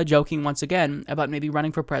is joking once again about maybe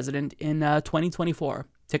running for president in 2024.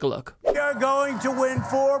 Take a look. We are going to win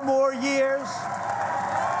 4 more years.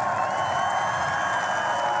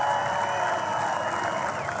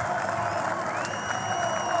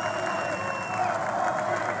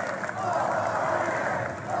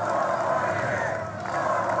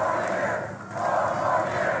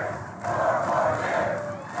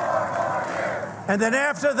 And then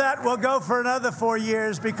after that, we'll go for another 4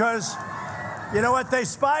 years because, you know what, they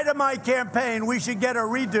spied on my campaign. We should get a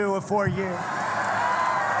redo of 4 years.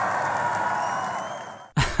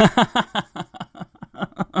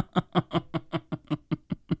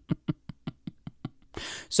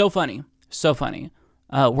 So funny. So funny.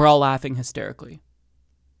 We're all laughing hysterically.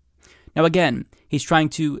 Now, again, he's trying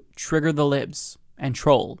to trigger the libs and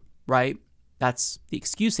troll, right? That's the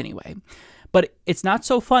excuse anyway. But it's not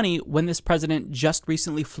so funny when this president just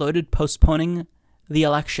recently floated postponing the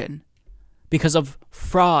election because of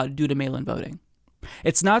fraud due to mail-in voting.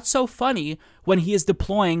 It's not so funny when he is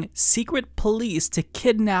deploying secret police to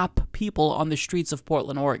kidnap people on the streets of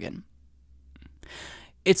Portland, Oregon.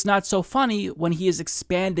 It's not so funny when he is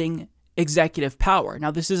expanding executive power.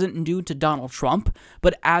 Now, this isn't new to Donald Trump,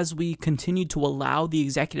 but as we continue to allow the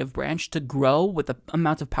executive branch to grow with the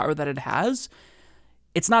amount of power that it has,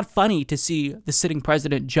 it's not funny to see the sitting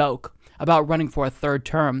president joke about running for a 3rd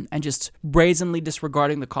term and just brazenly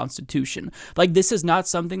disregarding the Constitution. Like, this is not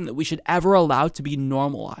something that we should ever allow to be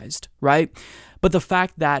normalized, right? But the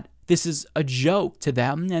fact that this is a joke to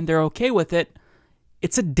them and they're okay with it,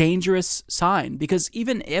 it's a dangerous sign, because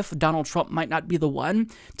even if Donald Trump might not be the one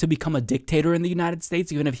to become a dictator in the United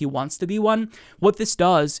States, even if he wants to be one, what this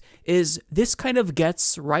does is this kind of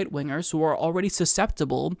gets right-wingers who are already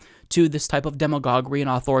susceptible to this type of demagoguery and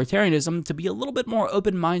authoritarianism to be a little bit more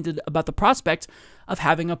open-minded about the prospect of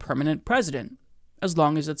having a permanent president, as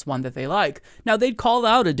long as it's one that they like. Now, they'd call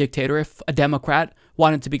out a dictator if a Democrat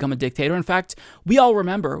wanted to become a dictator. In fact, we all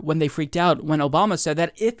remember when they freaked out when Obama said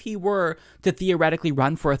that if he were to theoretically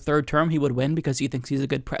run for a third term, he would win because he thinks he's a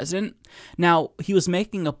good president. Now, he was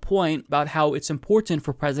making a point about how it's important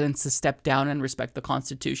for presidents to step down and respect the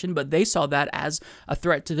Constitution, but they saw that as a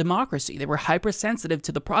threat to democracy. They were hypersensitive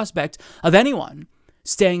to the prospect of anyone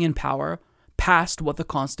staying in power past what the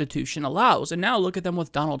Constitution allows. And now look at them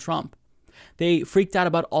with Donald Trump. They freaked out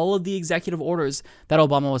about all of the executive orders that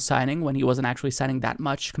Obama was signing when he wasn't actually signing that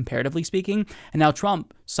much, comparatively speaking. And now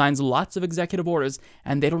Trump signs lots of executive orders,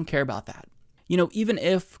 and they don't care about that. You know, even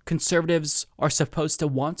if conservatives are supposed to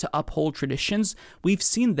want to uphold traditions, we've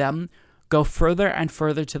seen them go further and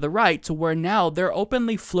further to the right, to where now they're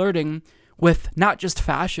openly flirting with not just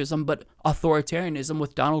fascism, but authoritarianism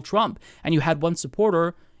with Donald Trump. And you had one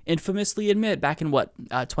supporter infamously admit back in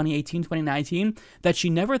 2018, 2019, that she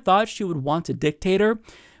never thought she would want a dictator,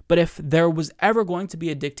 but if there was ever going to be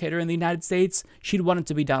a dictator in the United States, she'd want it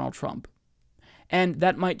to be Donald Trump. And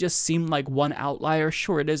that might just seem like one outlier.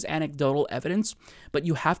 Sure, it is anecdotal evidence, but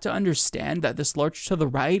you have to understand that this lurch to the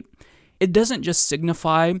right, it doesn't just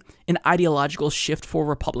signify an ideological shift for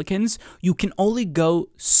Republicans. You can only go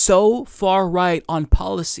so far right on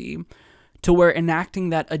policy to where enacting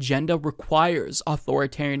that agenda requires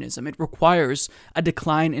authoritarianism. It requires a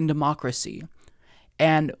decline in democracy.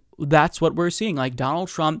 And that's what we're seeing. Like, Donald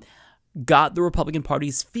Trump got the Republican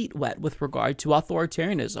Party's feet wet with regard to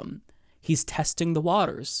authoritarianism. He's testing the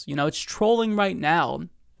waters. You know, it's trolling right now.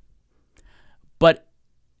 But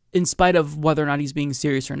in spite of whether or not he's being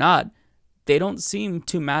serious or not, they don't seem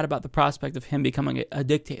too mad about the prospect of him becoming a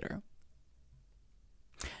dictator.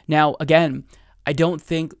 Now, again, I don't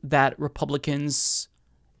think that Republicans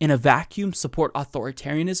in a vacuum support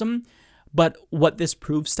authoritarianism, but what this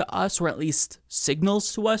proves to us, or at least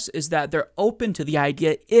signals to us, is that they're open to the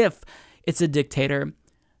idea if it's a dictator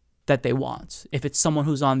that they want, if it's someone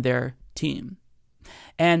who's on their team.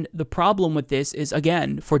 And the problem with this is,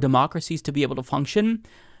 again, for democracies to be able to function,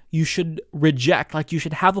 you should reject, like you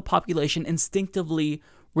should have a population instinctively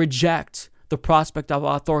reject the prospect of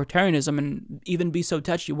authoritarianism and even be so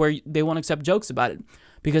touchy where they won't accept jokes about it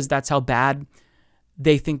because that's how bad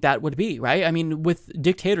they think that would be, right? I mean, with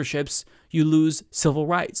dictatorships, you lose civil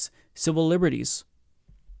rights, civil liberties.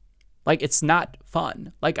 Like, it's not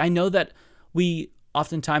fun. Like, I know that we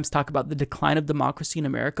oftentimes talk about the decline of democracy in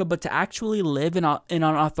America, but to actually live in an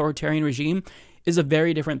authoritarian regime is a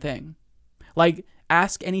very different thing. Like,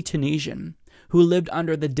 ask any Tunisian who lived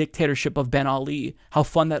under the dictatorship of Ben Ali how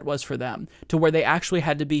fun that was for them, to where they actually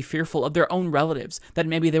had to be fearful of their own relatives, that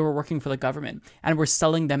maybe they were working for the government and were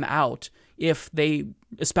selling them out if they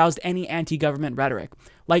espoused any anti-government rhetoric.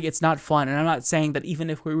 Like, it's not fun. And I'm not saying that even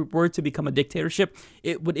if we were to become a dictatorship,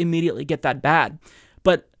 it would immediately get that bad.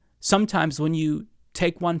 But sometimes when you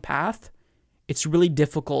take one path, it's really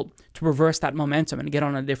difficult to reverse that momentum and get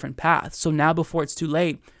on a different path. So now, before it's too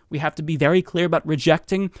late, we have to be very clear about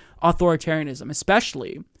rejecting authoritarianism,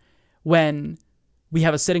 especially when we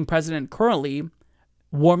have a sitting president currently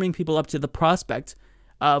warming people up to the prospect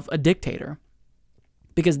of a dictator,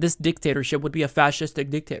 because this dictatorship would be a fascistic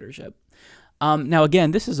dictatorship. Now,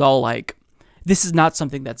 again, this is not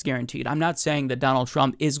something that's guaranteed. I'm not saying that Donald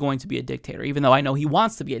Trump is going to be a dictator, even though I know he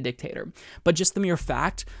wants to be a dictator. But just the mere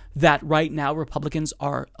fact that right now Republicans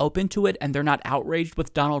are open to it and they're not outraged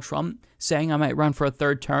with Donald Trump saying I might run for a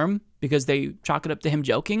third term because they chalk it up to him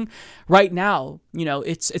joking. Right now, you know,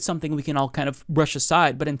 it's something we can all kind of brush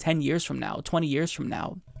aside. But in 10 years from now, 20 years from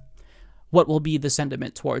now, what will be the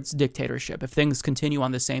sentiment towards dictatorship if things continue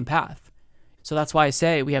on the same path? So that's why I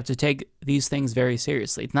say we have to take these things very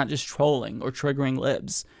seriously. It's not just trolling or triggering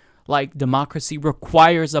libs. Like, democracy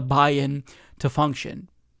requires a buy-in to function.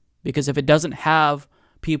 Because if it doesn't have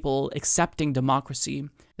people accepting democracy,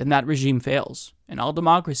 then that regime fails. And all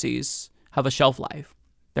democracies have a shelf life.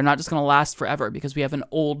 They're not just going to last forever because we have an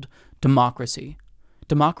old democracy.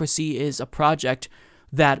 Democracy is a project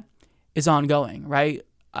that is ongoing, right?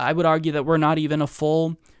 I would argue that we're not even a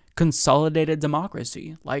full consolidated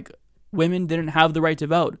democracy. Like, women didn't have the right to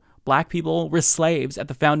vote. Black people were slaves at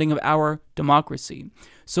the founding of our democracy.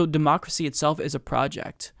 So democracy itself is a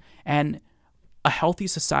project. And a healthy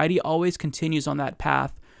society always continues on that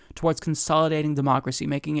path towards consolidating democracy,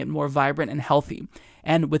 making it more vibrant and healthy.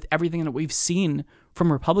 And with everything that we've seen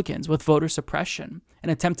from Republicans, with voter suppression, an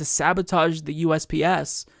attempt to sabotage the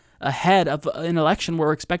USPS ahead of an election where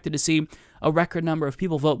we're expected to see a record number of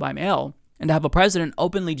people vote by mail, and to have a president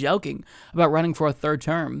openly joking about running for a third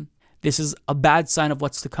term, this is a bad sign of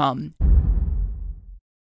what's to come.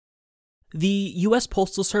 The U.S.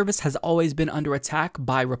 Postal Service has always been under attack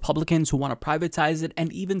by Republicans who want to privatize it,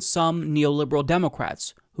 and even some neoliberal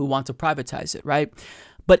Democrats who want to privatize it, right?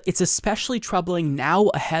 But it's especially troubling now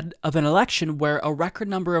ahead of an election where a record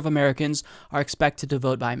number of Americans are expected to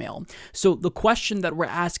vote by mail. So the question that we're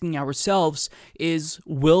asking ourselves is,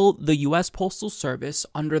 will the U.S. Postal Service,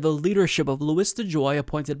 under the leadership of Louis DeJoy,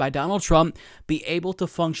 appointed by Donald Trump, be able to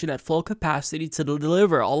function at full capacity to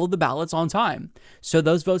deliver all of the ballots on time so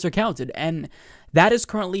those votes are counted? And that is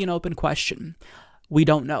currently an open question. We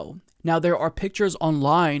don't know. Now, there are pictures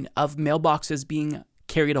online of mailboxes being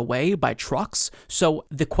carried away by trucks. So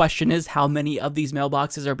the question is, how many of these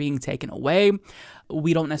mailboxes are being taken away?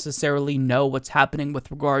 We don't necessarily know what's happening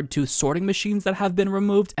with regard to sorting machines that have been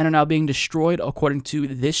removed and are now being destroyed, according to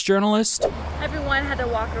this journalist. Everyone, Heather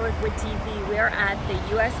Walker with TV. We are at the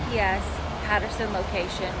USPS Patterson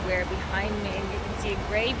location, where behind me you can see a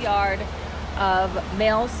graveyard of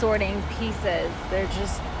mail sorting pieces. They're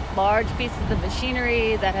just large pieces of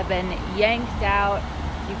machinery that have been yanked out.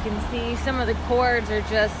 You can see some of the cords are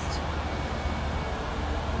just,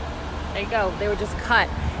 there you go, they were just cut.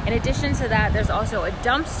 In addition to that, there's also a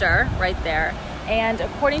dumpster right there. And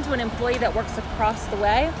according to an employee that works across the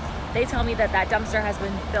way, they tell me that that dumpster has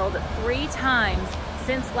been filled 3 times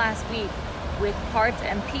since last week with parts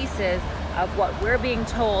and pieces of what we're being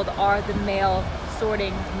told are the mail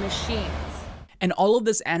sorting machines. And all of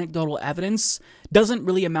this anecdotal evidence doesn't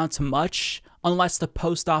really amount to much unless the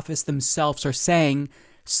post office themselves are saying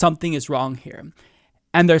something is wrong here.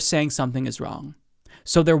 And they're saying something is wrong.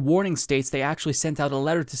 So their warning states, they actually sent out a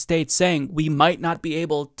letter to states saying we might not be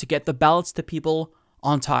able to get the ballots to people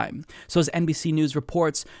on time. So as NBC News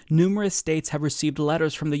reports, numerous states have received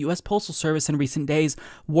letters from the U.S. Postal Service in recent days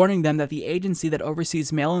warning them that the agency that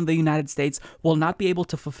oversees mail in the United States will not be able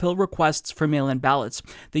to fulfill requests for mail-in ballots.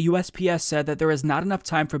 The USPS said that there is not enough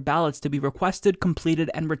time for ballots to be requested, completed,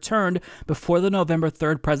 and returned before the November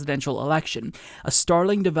 3rd presidential election, a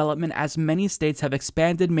startling development as many states have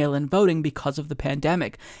expanded mail-in voting because of the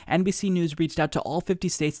pandemic. NBC News reached out to all 50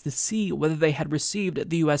 states to see whether they had received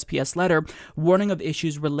the USPS letter warning of issues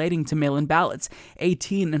relating to mail-in ballots.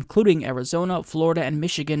 18, including Arizona, Florida, and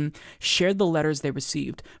Michigan, shared the letters they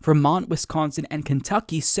received. Vermont, Wisconsin, and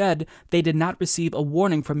Kentucky said they did not receive a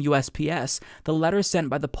warning from USPS. The letters sent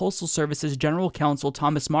by the Postal Service's General Counsel,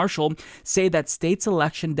 Thomas Marshall, say that states'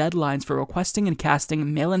 election deadlines for requesting and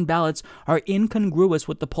casting mail-in ballots are incongruous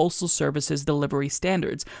with the Postal Service's delivery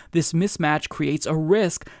standards. This mismatch creates a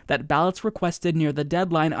risk that ballots requested near the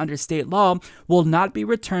deadline under state law will not be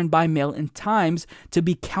returned by mail in times to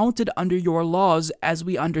be counted under your laws as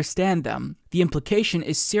we understand them. The implication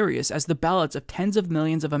is serious, as the ballots of tens of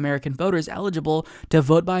millions of American voters eligible to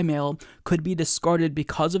vote by mail could be discarded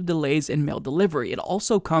because of delays in mail delivery. It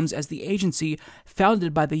also comes as the agency,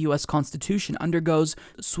 founded by the U.S. Constitution, undergoes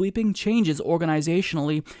sweeping changes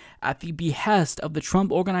organizationally at the behest of the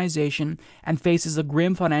Trump organization and faces a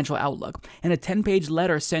grim financial outlook. In a 10-page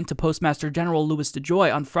letter sent to Postmaster General Louis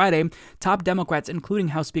DeJoy on Friday, top Democrats, including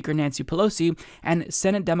House Speaker Nancy Pelosi and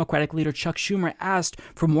Senate Democratic leader Chuck Schumer, asked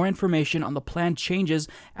for more information on the planned changes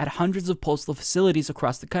at hundreds of postal facilities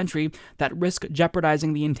across the country that risk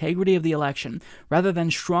jeopardizing the integrity of the election. Rather than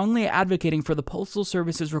strongly advocating for the Postal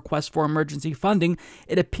Service's request for emergency funding,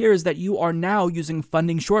 it appears that you are now using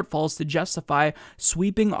funding shortfalls to justify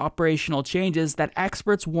sweeping operational changes that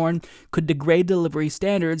experts warn could degrade delivery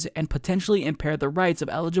standards and potentially impair the rights of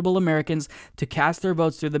eligible Americans to cast their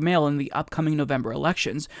votes through the mail in the upcoming November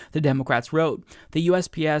elections, the Democrats wrote. The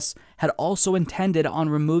USPS had also intended on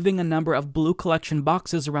removing a number of blue collection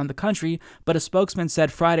boxes around the country, but a spokesman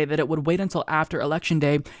said Friday that it would wait until after Election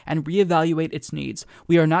Day and reevaluate its needs.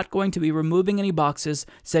 We are not going to be removing any boxes,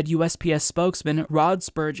 said USPS spokesman Rod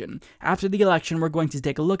Spurgeon. After the election, we're going to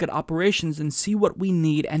take a look at operations and see what we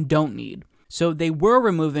need and don't need. So they were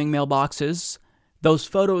removing mailboxes. Those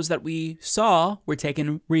photos that we saw were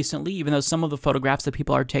taken recently, even though some of the photographs that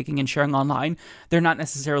people are taking and sharing online, they're not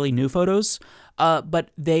necessarily new photos,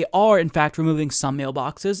 but they are, in fact, removing some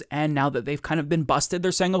mailboxes, and now that they've kind of been busted,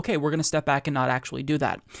 they're saying, okay, we're going to step back and not actually do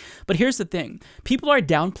that. But here's the thing. People are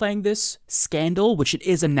downplaying this scandal, which it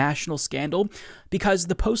is a national scandal, because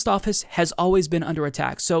the post office has always been under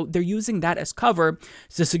attack. So they're using that as cover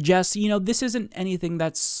to suggest, this isn't anything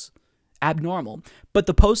that's abnormal. But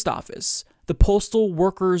the post office, the Postal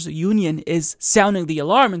Workers Union, is sounding the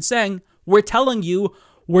alarm and saying, we're telling you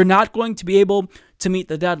we're not going to be able to meet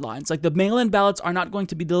the deadlines. Like, the mail-in ballots are not going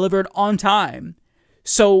to be delivered on time.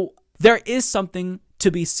 So there is something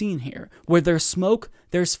to be seen here. Where there's smoke,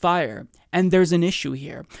 there's fire. And there's an issue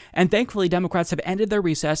here. And thankfully, Democrats have ended their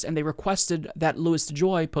recess, and they requested that Louis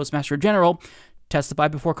DeJoy, Postmaster General, testify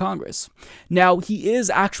before Congress. Now, he is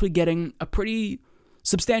actually getting a pretty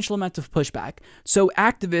substantial amount of pushback. So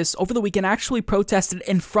activists over the weekend actually protested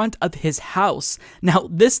in front of his house. Now,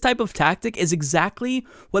 this type of tactic is exactly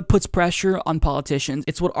what puts pressure on politicians.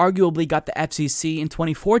 It's what arguably got the FCC in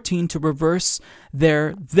 2014 to reverse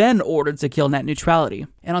their then order to kill net neutrality.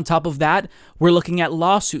 And on top of that, we're looking at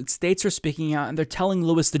lawsuits. States are speaking out and they're telling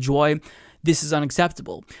Louis DeJoy this is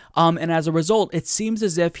unacceptable. And as a result, it seems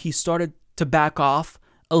as if he started to back off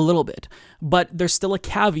a little bit. But there's still a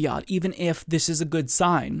caveat, even if this is a good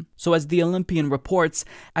sign. So as the Olympian reports,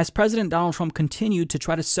 as President Donald Trump continued to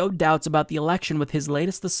try to sow doubts about the election with his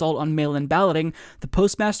latest assault on mail-in balloting, the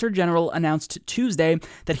Postmaster General announced Tuesday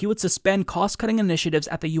that he would suspend cost-cutting initiatives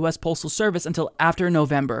at the U.S. Postal Service until after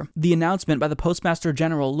November. The announcement by the Postmaster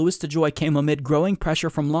General, Louis DeJoy, came amid growing pressure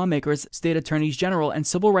from lawmakers, state attorneys general, and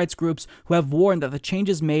civil rights groups who have warned that the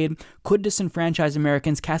changes made could disenfranchise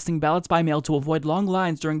Americans casting ballots by mail to avoid long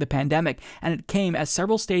lines during the pandemic. And it came as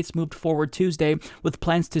several states moved forward Tuesday with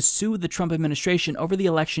plans to sue the Trump administration over the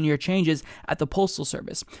election year changes at the Postal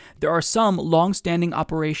Service. There are some long-standing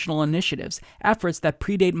operational initiatives, efforts that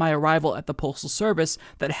predate my arrival at the Postal Service,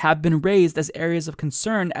 that have been raised as areas of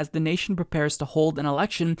concern as the nation prepares to hold an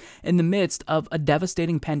election in the midst of a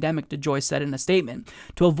devastating pandemic, DeJoy said in a statement.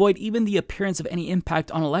 To avoid even the appearance of any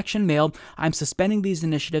impact on election mail, I'm suspending these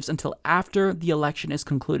initiatives until after the election is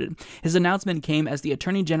concluded. His announcement came as the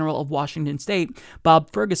Attorney General of Washington State,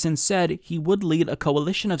 Bob Ferguson, said he would lead a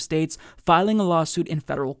coalition of states filing a lawsuit in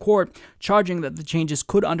federal court, charging that the changes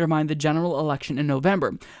could undermine the general election in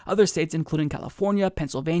November. Other states, including California,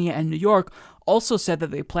 Pennsylvania, and New York, also said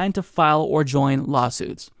that they plan to file or join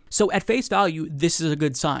lawsuits. So at face value, this is a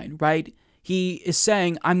good sign, right? He is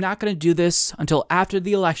saying, I'm not going to do this until after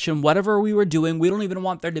the election. Whatever we were doing, we don't even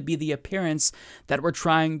want there to be the appearance that we're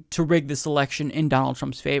trying to rig this election in Donald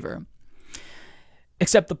Trump's favor.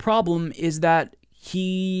 Except the problem is that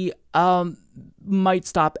he might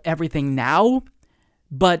stop everything now,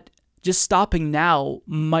 but just stopping now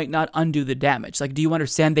might not undo the damage. Like, do you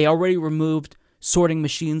understand? They already removed sorting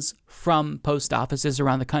machines from post offices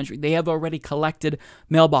around the country. They have already collected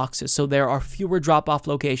mailboxes, so there are fewer drop-off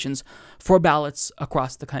locations for ballots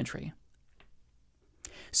across the country.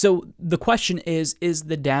 So the question is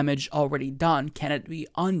the damage already done? Can it be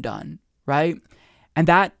undone, right? And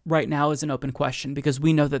that right now is an open question because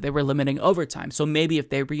we know that they were limiting overtime. So maybe if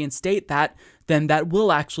they reinstate that, then that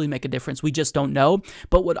will actually make a difference. We just don't know.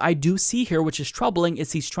 But what I do see here, which is troubling,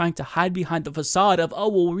 is he's trying to hide behind the facade of, oh,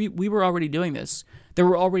 well, we were already doing this. There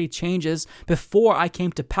were already changes before I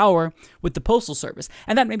came to power with the Postal Service.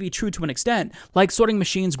 And that may be true to an extent. Like sorting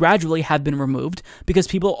machines gradually have been removed because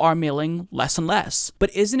people are mailing less and less.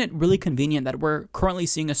 But isn't it really convenient that we're currently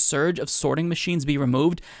seeing a surge of sorting machines be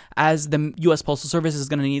removed as the U.S. Postal Service is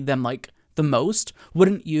going to need them like the most?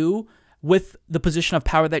 Wouldn't you, with the position of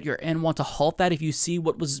power that you're in, want to halt that if you see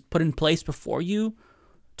what was put in place before you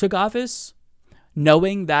took office?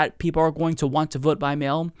 Knowing that people are going to want to vote by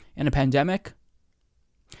mail in a pandemic?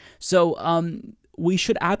 So we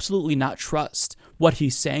should absolutely not trust what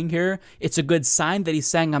he's saying here. It's a good sign that he's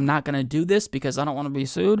saying, I'm not going to do this because I don't want to be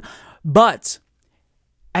sued. But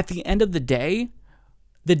at the end of the day,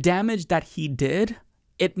 the damage that he did,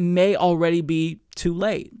 it may already be too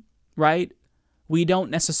late, right? We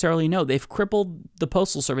don't necessarily know. They've crippled the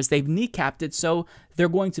Postal Service. They've kneecapped it, so they're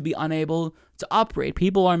going to be unable to operate.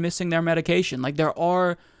 People are missing their medication. Like, there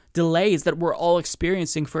are delays that we're all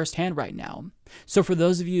experiencing firsthand right now. So for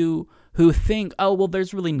those of you who think, oh, well,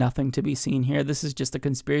 there's really nothing to be seen here, this is just a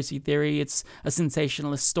conspiracy theory, it's a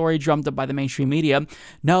sensationalist story drummed up by the mainstream media.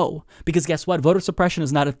 No, because guess what? Voter suppression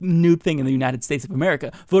is not a new thing in the United States of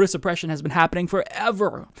America. Voter suppression has been happening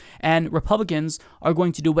forever. And Republicans are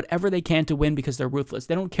going to do whatever they can to win because they're ruthless.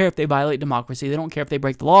 They don't care if they violate democracy. They don't care if they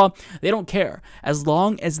break the law. They don't care. As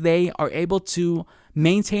long as they are able to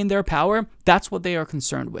maintain their power, that's what they are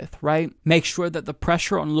concerned with, right? Make sure that the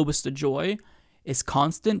pressure on Louis DeJoy is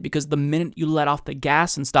constant, because the minute you let off the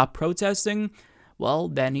gas and stop protesting, well,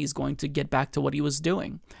 then he's going to get back to what he was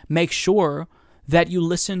doing. Make sure that you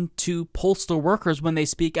listen to postal workers when they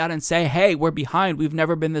speak out and say, hey, we're behind. We've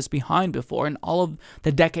never been this behind before in all of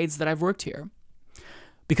the decades that I've worked here.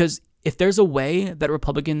 Because if there's a way that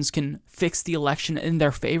Republicans can fix the election in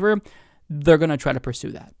their favor, they're going to try to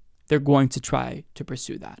pursue that. They're going to try to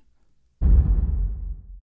pursue that.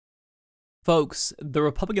 Folks, the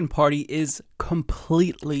Republican Party is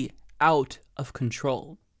completely out of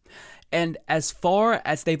control. And as far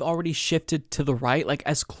as they've already shifted to the right, like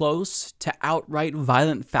as close to outright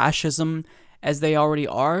violent fascism as they already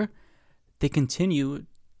are, they continue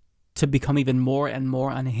to become even more and more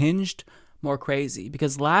unhinged, more crazy,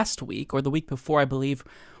 because last week, or the week before, I believe,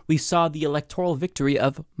 we saw the electoral victory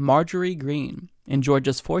of Marjorie Greene in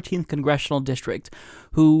Georgia's 14th congressional district,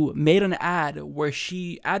 who made an ad where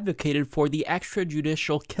she advocated for the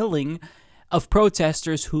extrajudicial killing of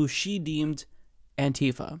protesters who she deemed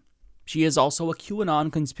Antifa. She is also a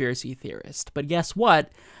QAnon conspiracy theorist. But guess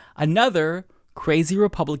what? Another crazy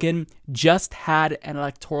Republican just had an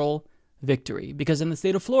electoral victory, because in the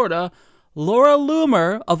state of Florida, Laura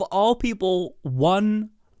Loomer, of all people, won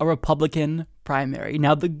a Republican primary.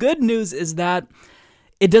 Now, the good news is that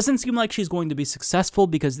it doesn't seem like she's going to be successful,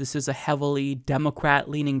 because this is a heavily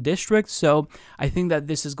Democrat-leaning district, so I think that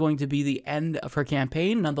this is going to be the end of her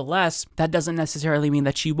campaign. Nonetheless, that doesn't necessarily mean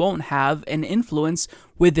that she won't have an influence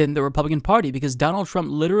within the Republican Party, because Donald Trump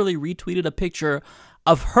literally retweeted a picture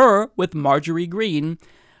of her with Marjorie Greene,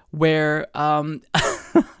 where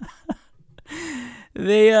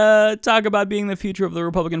they talk about being the future of the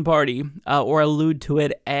Republican Party, or allude to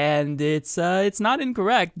it, and it's not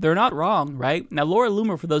incorrect. They're not wrong, right? Now, Laura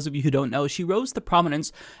Loomer, for those of you who don't know, she rose to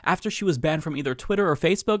prominence after she was banned from either Twitter or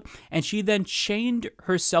Facebook, and she then chained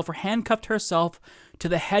herself or handcuffed herself to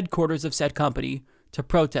the headquarters of said company to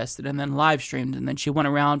protest it, and then live streamed, and then she went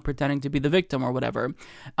around pretending to be the victim or whatever.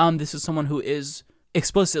 This is someone who is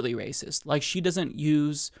explicitly racist. Like, she doesn't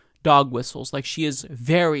use dog whistles. Like, she is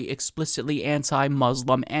very explicitly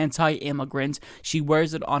anti-Muslim, anti-immigrant. She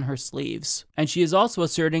wears it on her sleeves. And she is also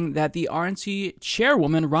asserting that the RNC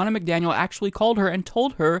chairwoman, Ronna McDaniel, actually called her and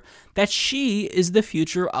told her that she is the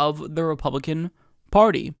future of the Republican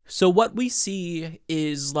Party. So what we see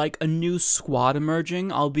is like a new squad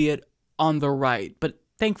emerging, albeit on the right. But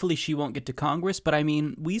thankfully she won't get to Congress. But I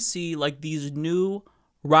mean, we see like these new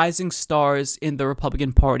rising stars in the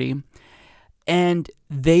Republican Party, and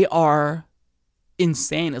they are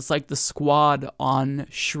insane. It's like the squad on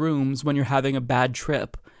shrooms when you're having a bad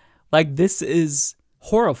trip. Like, this is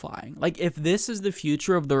horrifying. Like, if this is the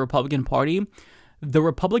future of the Republican Party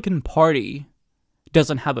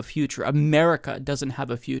doesn't have a future. America doesn't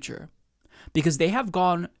have a future, because they have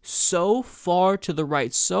gone so far to the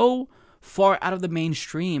right, so far out of the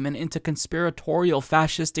mainstream and into conspiratorial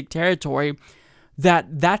fascistic territory,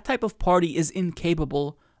 that type of party is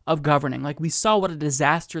incapable of governing. Like, we saw what a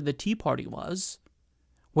disaster the Tea Party was,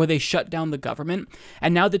 where they shut down the government,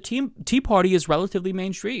 and now the Tea Party is relatively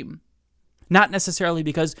mainstream. Not necessarily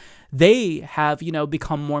because they have,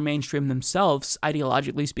 become more mainstream themselves,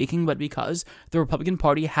 ideologically speaking, but because the Republican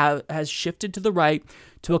Party has shifted to the right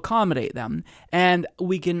to accommodate them. And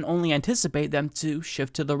we can only anticipate them to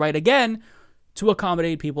shift to the right again to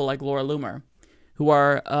accommodate people like Laura Loomer, who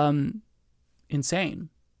are insane.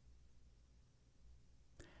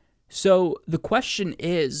 So the question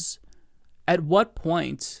is, at what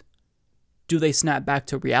point do they snap back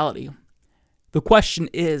to reality? The question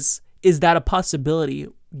is that a possibility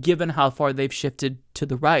given how far they've shifted to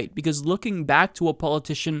the right? Because looking back to a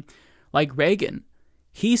politician like Reagan,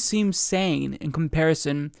 he seems sane in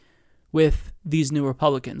comparison with these new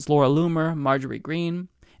Republicans, Laura Loomer, Marjorie Greene.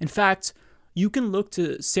 In fact, you can look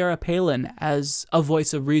to Sarah Palin as a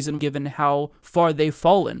voice of reason given how far they've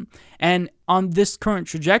fallen. And on this current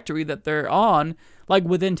trajectory that they're on, like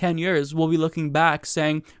within 10 years, we'll be looking back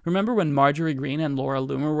saying, remember when Marjorie Greene and Laura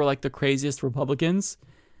Loomer were like the craziest Republicans?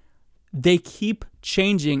 They keep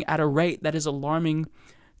changing at a rate that is alarming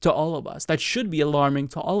to all of us. That should be alarming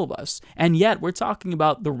to all of us. And yet we're talking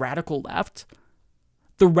about the radical left.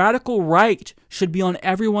 The radical right should be on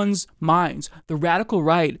everyone's minds. The radical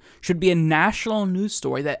right should be a national news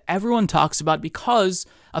story that everyone talks about because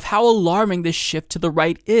of how alarming this shift to the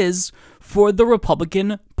right is for the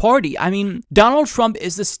Republican Party. I mean, Donald Trump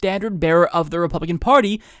is the standard bearer of the Republican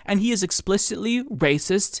Party, and he is explicitly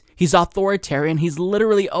racist. He's authoritarian. He's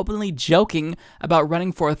literally openly joking about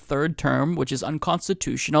running for a third term, which is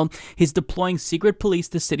unconstitutional. He's deploying secret police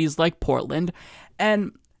to cities like Portland.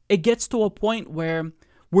 And it gets to a point where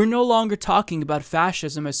we're no longer talking about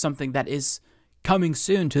fascism as something that is coming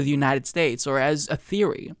soon to the United States or as a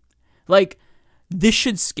theory. Like, this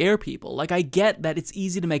should scare people. Like, I get that it's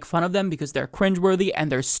easy to make fun of them because they're cringeworthy and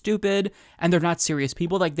they're stupid and they're not serious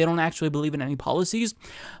people. Like, they don't actually believe in any policies.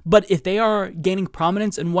 But if they are gaining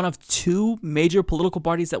prominence in one of two major political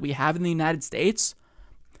parties that we have in the United States,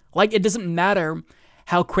 like, it doesn't matter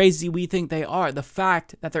how crazy we think they are. The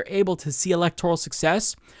fact that they're able to see electoral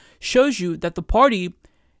success shows you that the party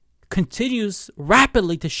continues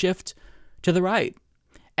rapidly to shift to the right.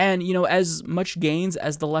 And, as much gains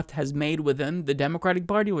as the left has made within the Democratic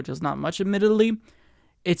Party, which is not much admittedly,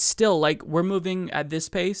 it's still like we're moving at this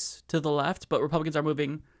pace to the left, but Republicans are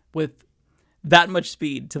moving with that much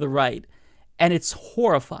speed to the right. And it's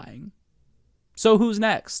horrifying. So who's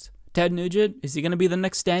next? Ted Nugent? Is he going to be the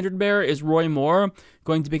next standard bearer? Is Roy Moore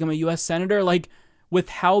going to become a U.S. senator? Like, with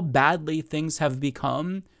how badly things have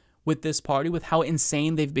become with this party, with how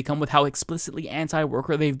insane they've become, with how explicitly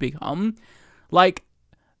anti-worker they've become, like,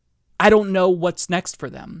 I don't know what's next for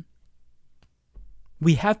them.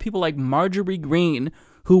 We have people like Marjorie Greene,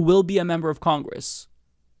 who will be a member of Congress,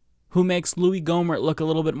 who makes Louis Gohmert look a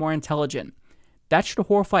little bit more intelligent. That should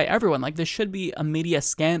horrify everyone. Like, this should be a media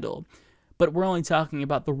scandal. But we're only talking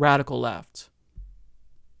about the radical left.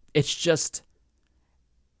 It's just,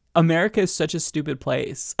 America is such a stupid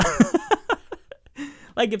place.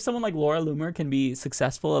 Like, if someone like Laura Loomer can be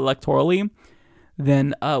successful electorally,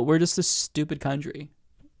 then we're just a stupid country.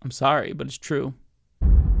 I'm sorry, but it's true.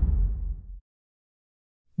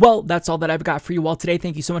 Well, that's all that I've got for you all today.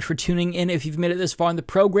 Thank you so much for tuning in if you've made it this far in the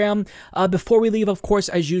program. Before we leave, of course,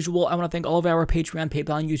 as usual, I want to thank all of our Patreon,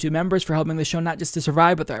 PayPal, and YouTube members for helping the show not just to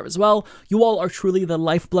survive, but thrive as well. You all are truly the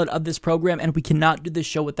lifeblood of this program, and we cannot do this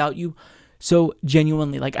show without you. So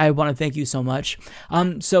genuinely, like, I want to thank you so much.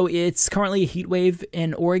 So it's currently a heat wave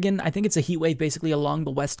in Oregon. I think it's a heat wave basically along the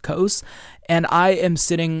West Coast. And I am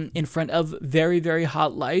sitting in front of very, very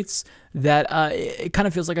hot lights that it kind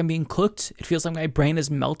of feels like I'm being cooked. It feels like my brain is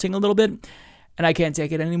melting a little bit and I can't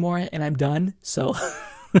take it anymore and I'm done. So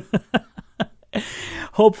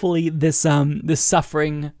hopefully this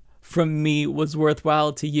suffering from me was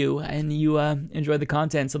worthwhile to you and you enjoy the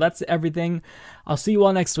content. So that's everything. I'll see you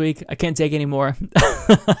all next week. I can't take any more.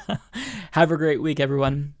 Have a great week,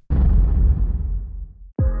 everyone.